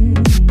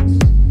things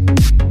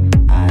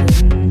I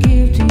didn't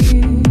give to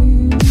you.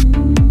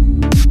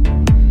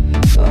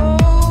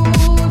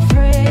 Old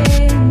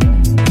friend,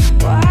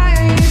 why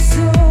are you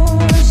so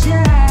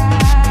shy?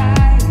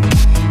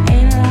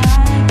 Ain't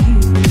like you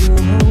to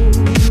hold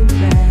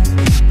back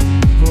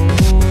or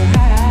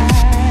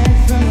hide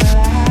from the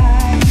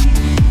light.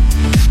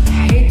 I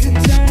hate to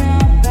turn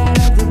up out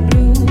of the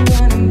blue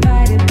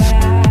uninvited, but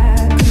I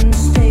couldn't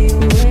stay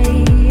away.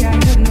 I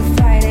couldn't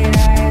fight it. I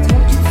had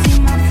hoped you'd see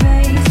my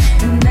face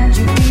and that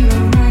you'd be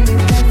reminded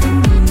that for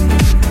me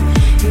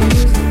it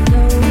wasn't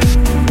over.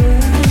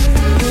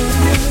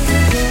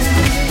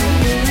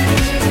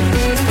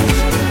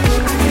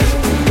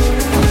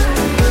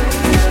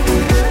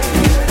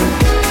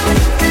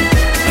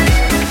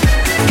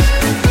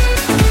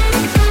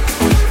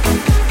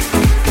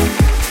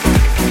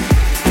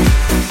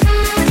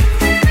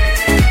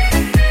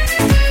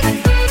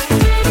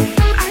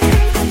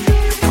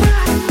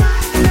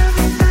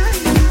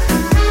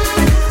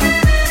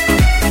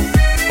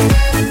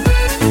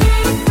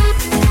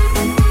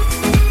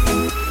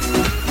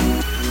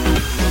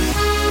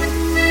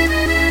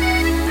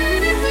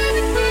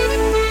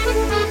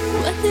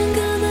 What think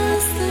of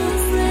us to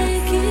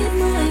break it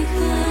like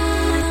that?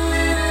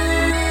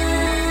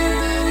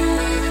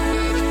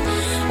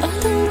 I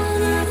don't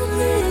wanna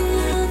live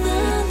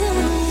another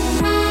one.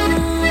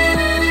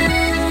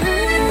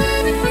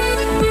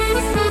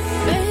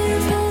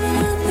 Paying for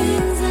the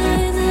things I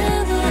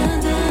never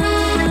done.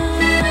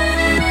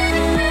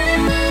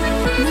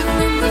 Now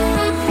let go,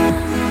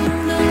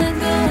 now let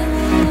go,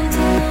 time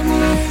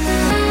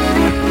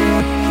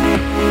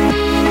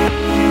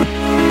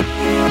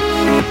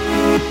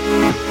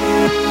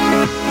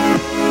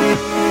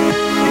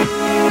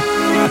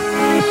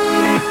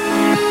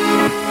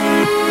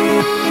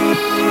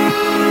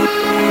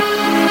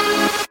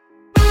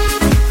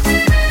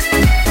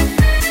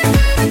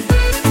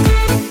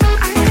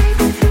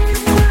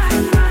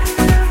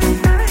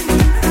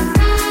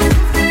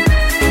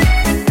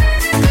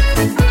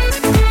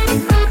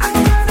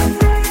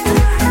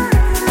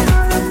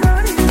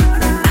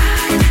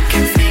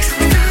can fix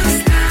all those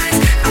lies.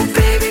 Oh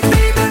baby,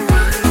 baby,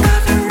 run,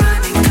 I've been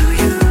running to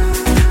you.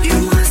 You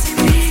want to see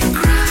me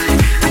cry?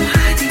 I'm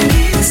hiding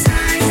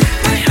inside.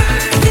 My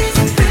heart is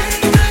in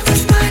pain. I'm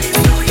smiling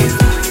for you.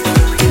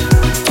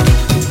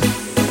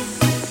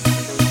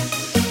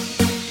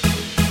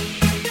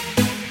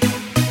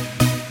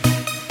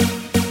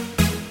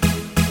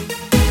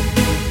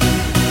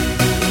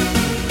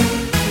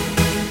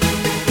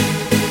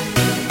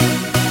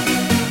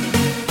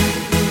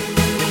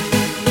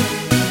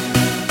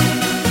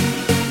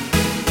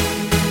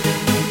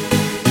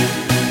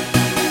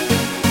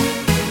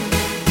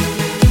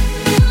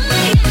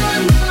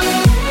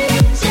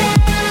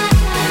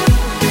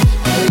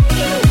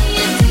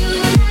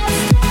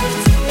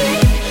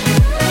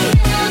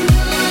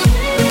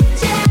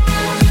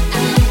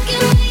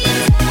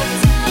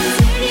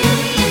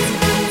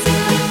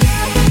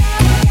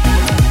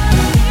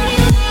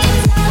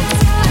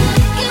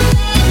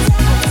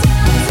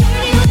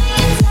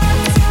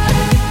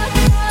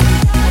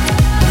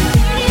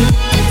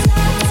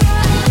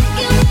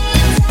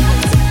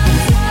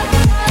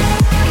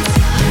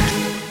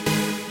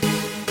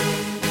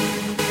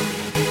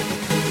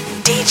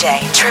 DJ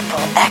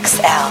Triple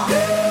XL.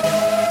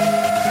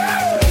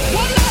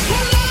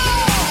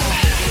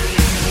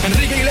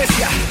 Enrique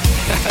Iglesias.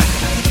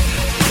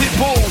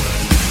 Pitbull.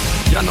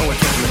 Y'all know what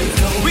time it is.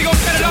 We gon'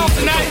 set it off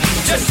tonight.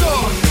 Yes, sir.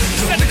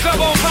 Set the club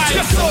on fire.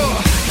 Yes, sir.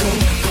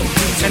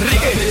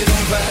 Enrique.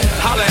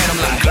 Holla at him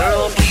like.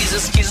 Girl, please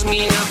excuse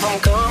me if I'm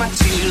coming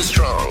too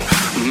strong,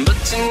 but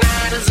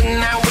tonight is the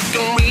night we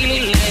can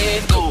really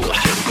let go.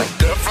 My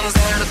girlfriend's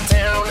out of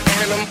town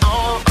and I'm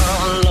all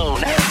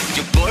alone.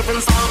 Your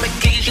boyfriend's on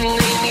vacation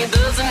and he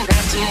doesn't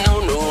have to know,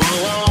 no.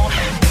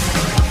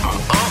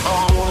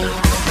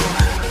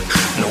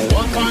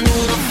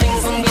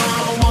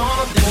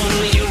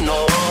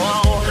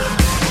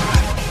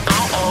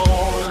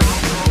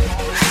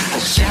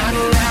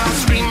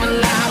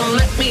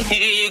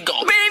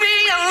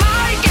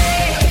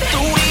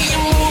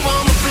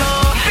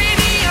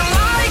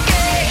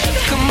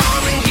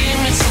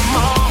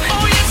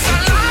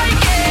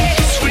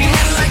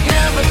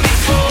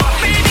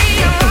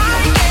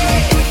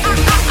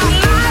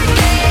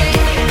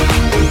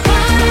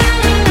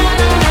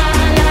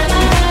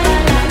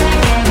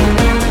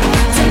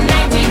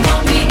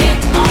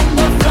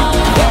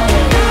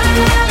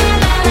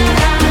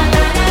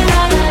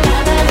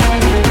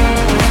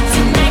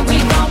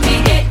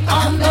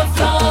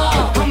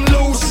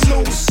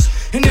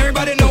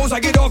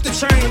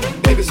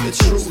 baby's the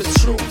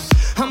truth.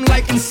 I'm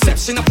like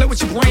Inception, I play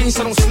with your brains,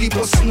 so don't sleep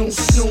or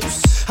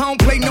snooze. I don't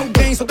play no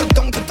games, so don't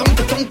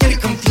get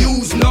it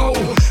confused, no.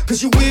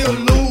 Cause you will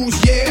lose,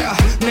 yeah.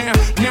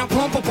 Now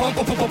pump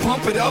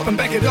it up and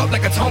back it up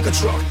like a Tonka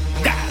truck.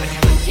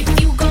 If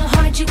you go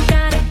hard, you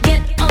gotta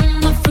get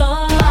on the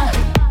floor.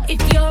 If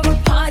you're a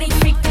party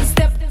freak, then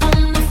step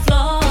on the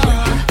floor.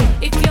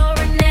 If you're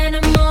an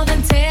animal,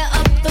 then tear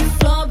up the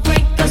floor.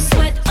 Break the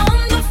sweat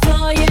on the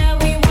floor, yeah,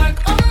 we work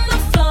on the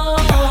floor.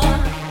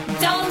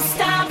 Don't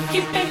stop,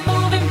 keep it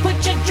moving, put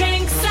your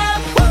drinks up.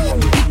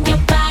 Pick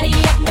your body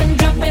up and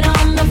drop it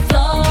on the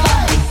floor.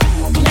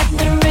 Let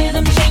the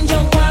rhythm change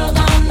your world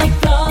on the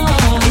floor.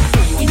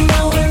 You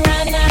know we're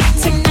running out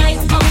tonight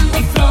on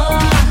the floor.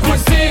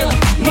 Brazil,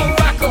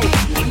 Morocco,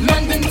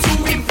 London to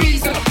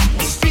Ibiza.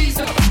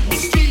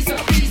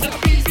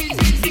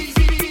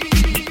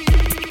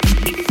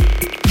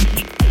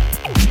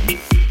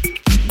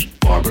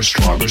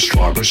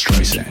 Barbra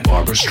Streisand,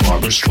 Barbra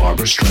Streisand,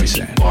 Barbra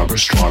Streisand, Barbra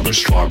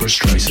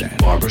Streisand,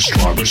 Barbra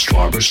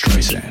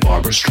Streisand,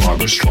 Barbra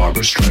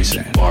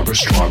Streisand,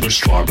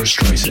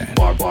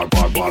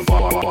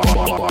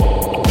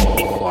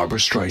 Barbra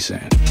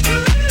Streisand.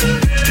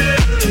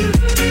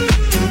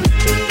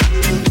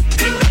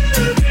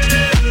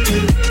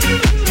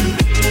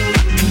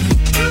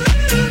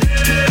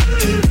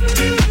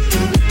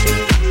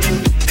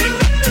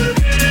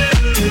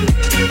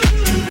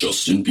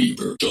 Justin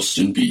Bieber,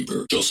 Justin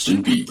Bieber,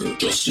 Justin Bieber,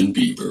 Justin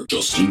Bieber,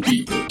 Justin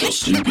Bieber,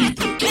 Justin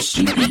Bieber,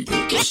 Justin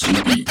Bieber, Justin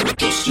Bieber,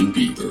 Justin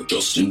Bieber,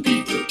 Justin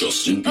Bieber,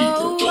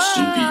 Justin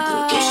Bieber,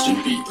 Justin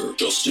Bieber,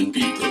 Justin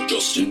Bieber,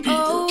 Justin Bieber, Justin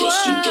Bieber,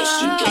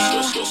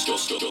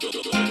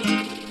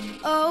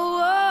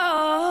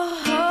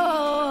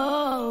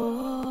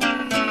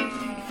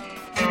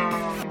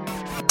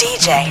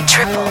 DJ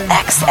Triple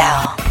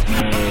XL.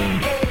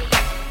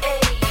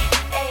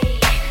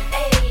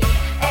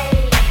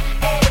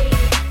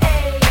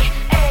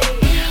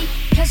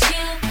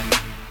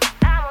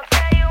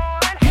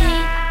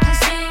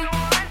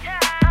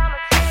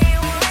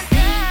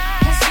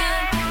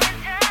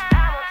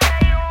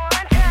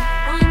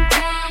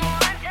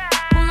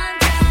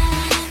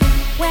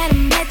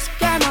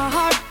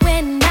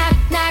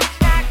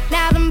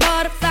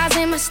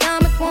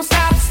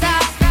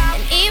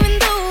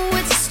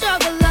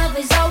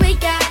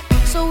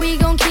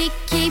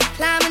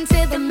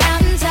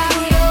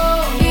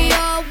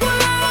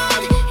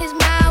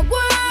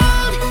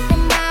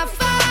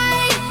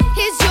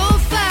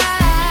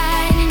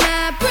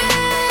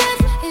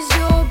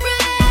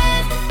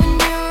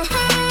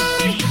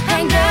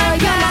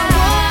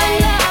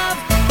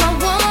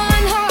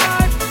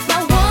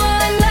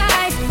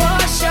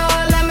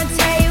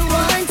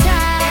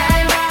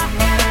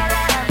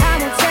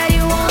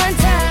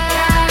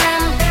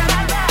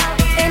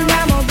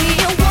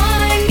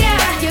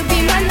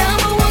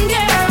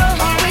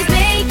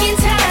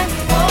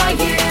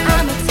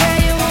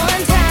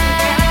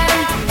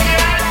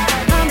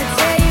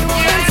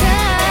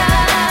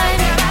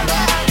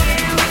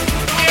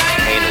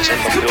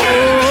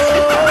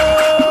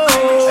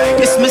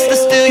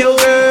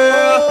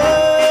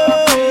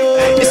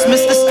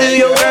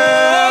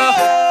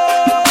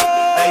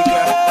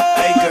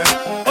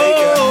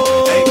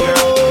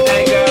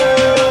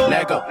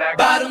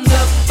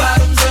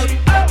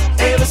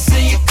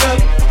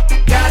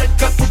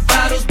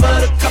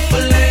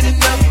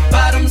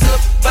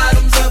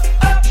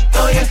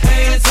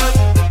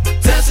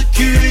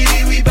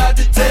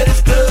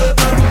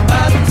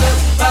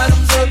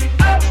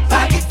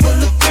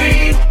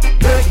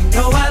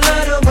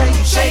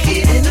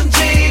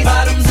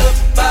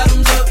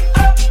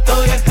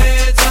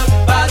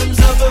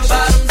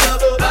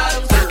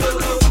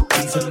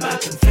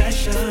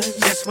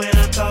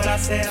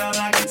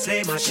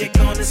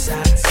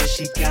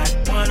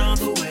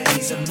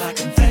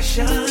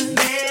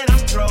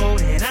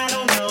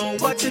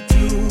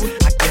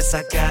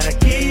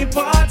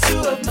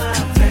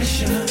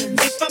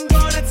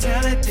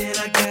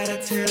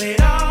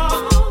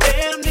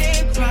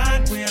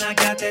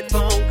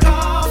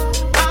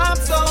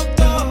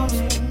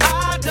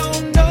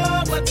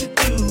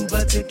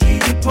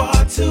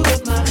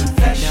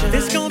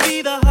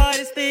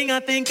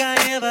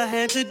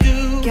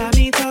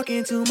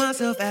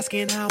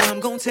 Asking how I'm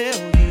gon' tell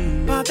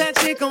you about that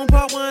chick on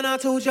part 1 I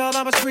told y'all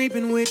I was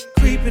creeping with.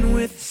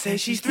 Say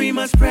she's 3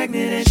 months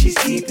pregnant and she's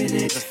keeping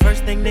it. The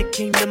first thing that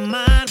came to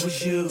mind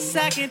was you.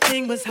 Second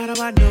thing was, how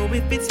do I know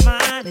if it's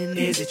mine and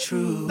is it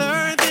true?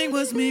 Third thing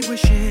was me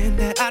wishing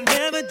that I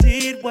never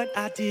did what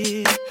I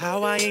did.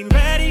 How I ain't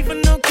ready for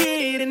no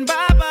kid and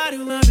bye-bye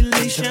to a relationship.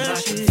 These are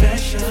my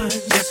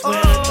confessions. Just when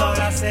I thought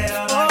I said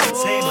all I could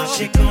say, my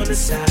chick on the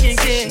side said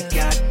she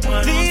got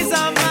one. These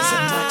are my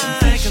confessions.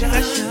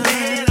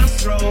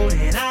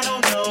 And I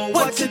don't know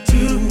what to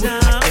do now.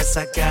 I guess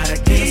I gotta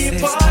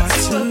keep part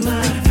 2 of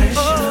my confession.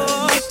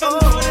 If I'm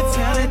gonna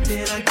tell it,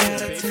 then I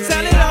gotta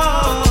tell it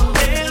all.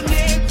 Damn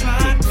near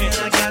cried when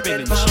I got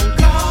that phone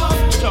call.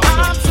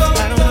 I'm so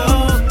I don't know.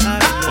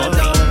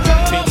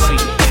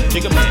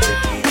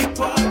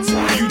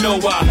 You know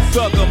I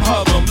thug 'em,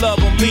 hug them, love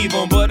them, leave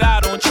them, but I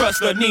don't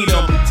trust or need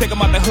them. Take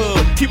them out the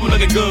hood, people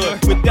looking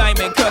good, with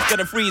diamond cuffs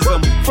that'll freeze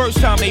them. First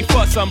time they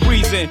fuss, I'm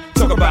breezing.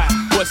 Talk about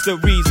what's the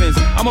reasons.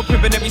 I'm a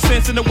pimp in every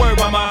sense in the word,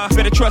 mama.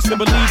 Better trust and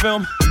believe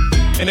him.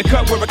 In the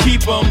cup where I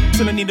keep them,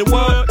 till I need the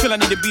word, till I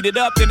need to beat it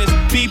up. Then it's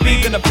beep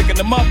beep, then I'm picking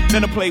them up,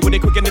 then I play with it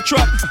quick in the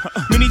truck.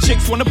 Many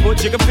chicks wanna put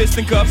jigger fist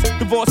in cuffs,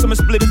 divorce them and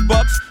split his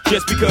bucks.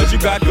 Just because you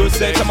got good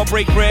sex, I'ma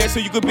break bread so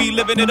you could be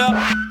living it up.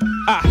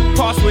 I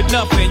pass with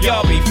nothing,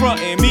 y'all be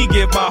frontin'. Me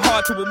give my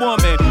heart to a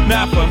woman,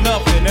 not for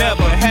nothing,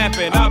 never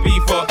happen. I'll be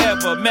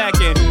forever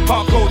macking.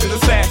 Hardcore to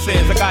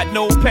assassins, I got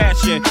no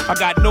passion, I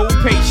got no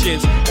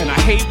patience, and I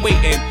hate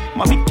waiting.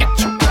 Mommy, get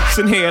your ass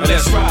in here and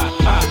let's ride.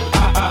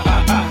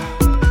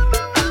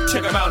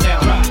 Check them out now.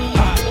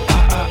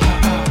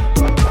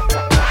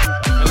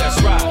 And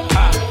let's ride.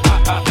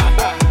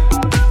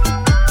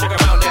 Check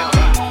them out now.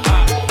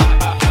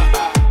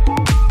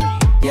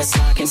 Yes,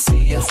 I can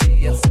see you.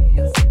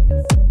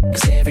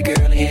 Cause every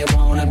girl here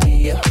wanna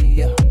be ya.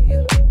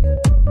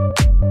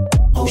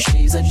 Oh,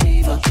 she's a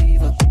diva.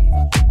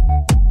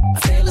 I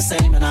feel the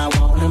same and I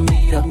wanna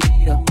meet her.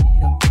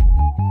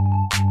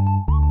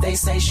 They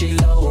say she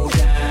low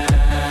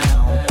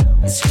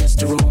down. It's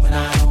just a room and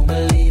I don't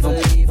believe her.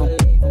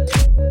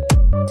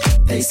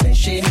 They say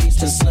she needs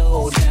to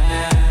slow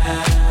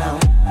down.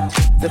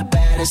 The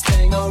baddest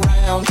thing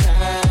around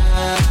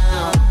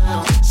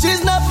town.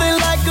 She's nothing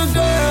like a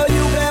girl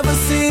you've ever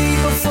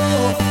seen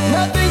before.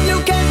 Nothing you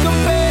can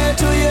compare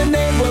to your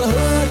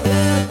neighborhood.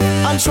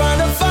 I'm trying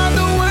to find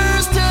the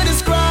words to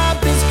describe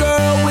this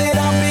girl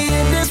without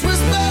being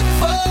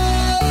disrespectful.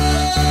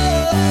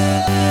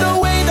 The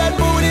way that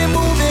booty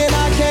moving,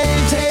 I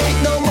can't take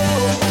no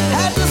more.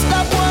 Had to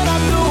stop what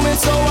I'm doing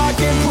so I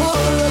can pull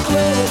her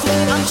close.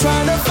 I'm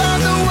trying to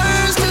find the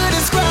words to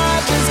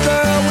describe this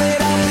girl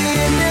without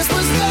being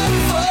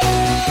disrespectful.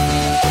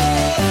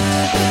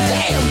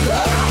 Damn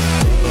girl,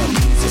 damn,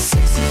 you's a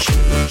sexy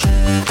chick,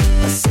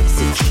 a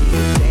sexy chick.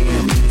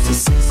 Damn, you's a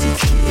sexy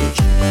chick,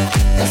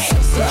 a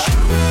sexy chick.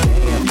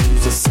 Damn,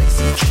 you's a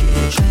sexy chick,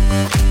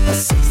 a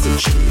sexy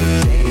chick.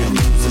 Damn,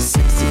 you's a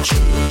sexy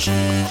chick.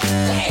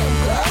 Damn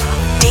girl.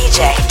 DJ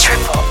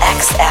Triple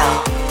XL.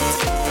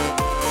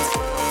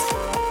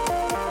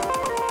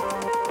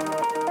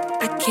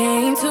 I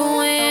came to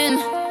win,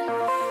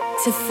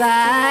 to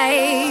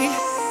fight,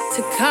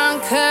 to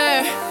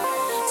conquer,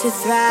 to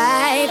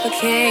thrive. I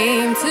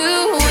came to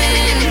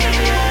win,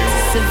 to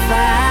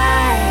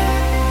survive,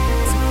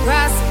 to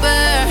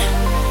prosper,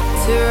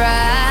 to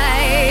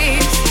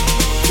rise,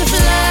 to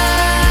fly.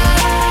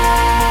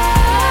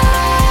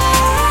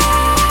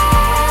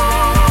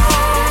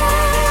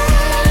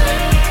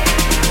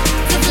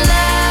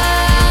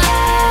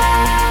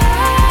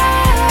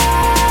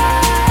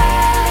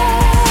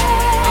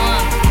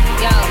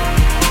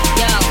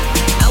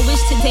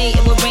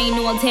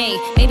 Day.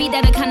 Maybe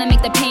that'll kinda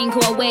make the pain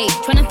go away.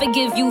 Trying to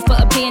forgive you for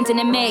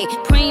abandoning me.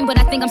 Praying, but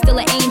I think I'm still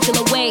an angel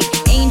away.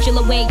 Angel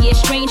away, yeah,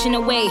 strange in a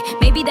way.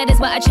 Maybe that is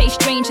why I chase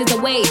strangers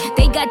away.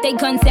 They got their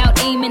guns out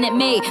aiming at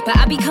me, but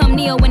I become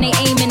Neo when they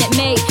aiming at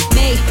me.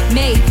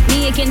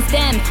 Me against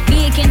them,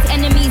 me against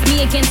enemies,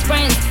 me against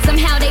friends.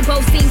 Somehow they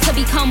both seem to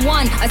become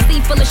one. A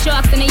sea full of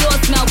sharks and they all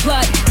smell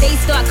blood. They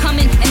start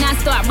coming and I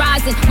start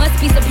rising. Must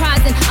be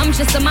surprising, I'm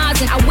just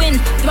surmising. I win,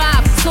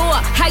 thrive, soar,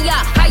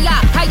 higher, higher,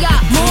 higher,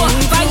 more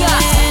fire.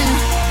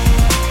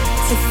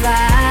 To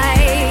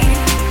fight,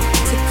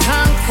 to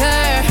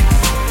conquer,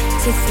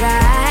 to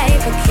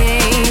thrive. I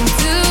came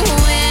to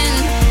win,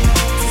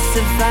 to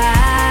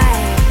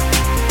survive,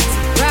 to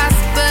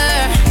prosper,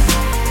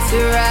 to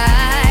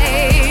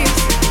rise,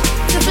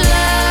 to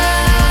fly.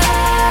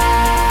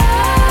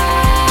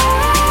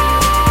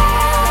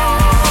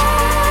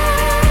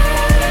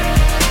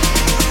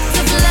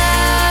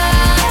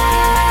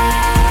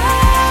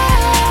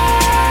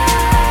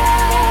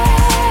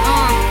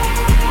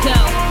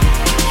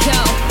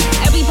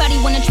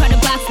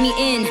 Me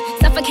in,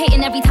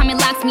 suffocating every time it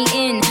locks me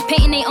in,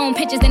 painting their own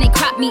pictures and they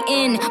crop me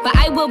in, but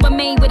I will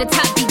remain where the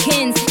top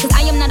begins, cause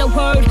I am not a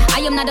word, I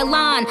am not a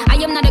line, I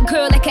am not a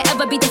girl that can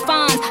ever be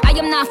defined, I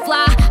am not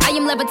fly, I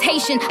am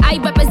levitation, I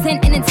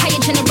represent an entire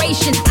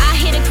generation, I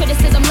hear the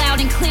criticism loud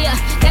and clear,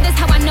 that is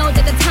how I know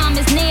that the time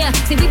is near,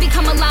 see we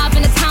become alive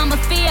in a time of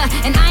fear,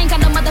 and I ain't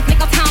got no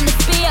motherfucker time to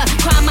spare,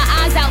 cry my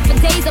eyes out for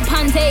days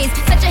upon days,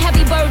 such a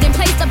heavy burden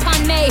placed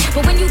upon me,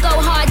 but when you go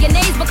hard your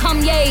nays become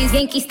yays,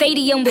 Yankee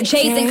Stadium with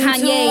Jays and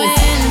Kanye.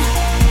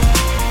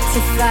 To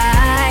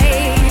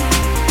fight,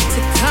 to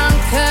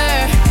conquer,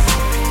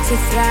 to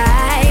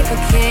thrive. I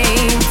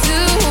came to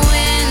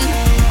win,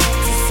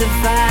 to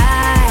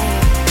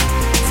survive,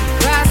 to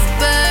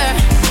prosper,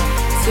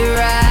 to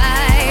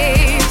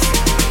rise,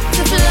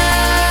 to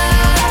fly.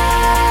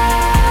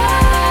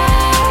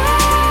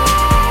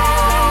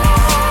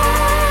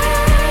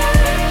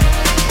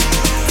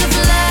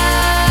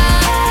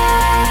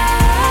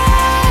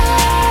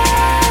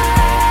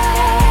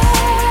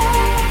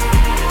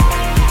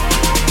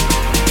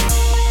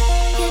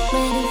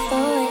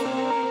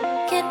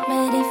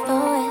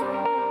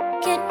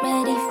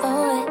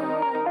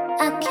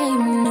 I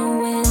came to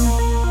win.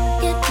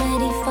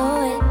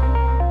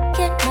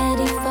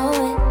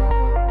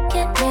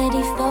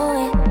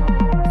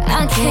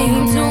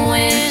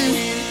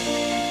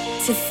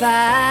 to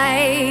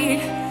fight,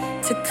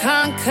 to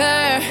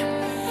conquer,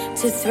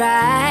 to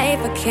thrive.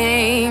 I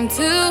came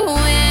to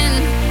win,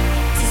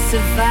 to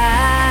survive.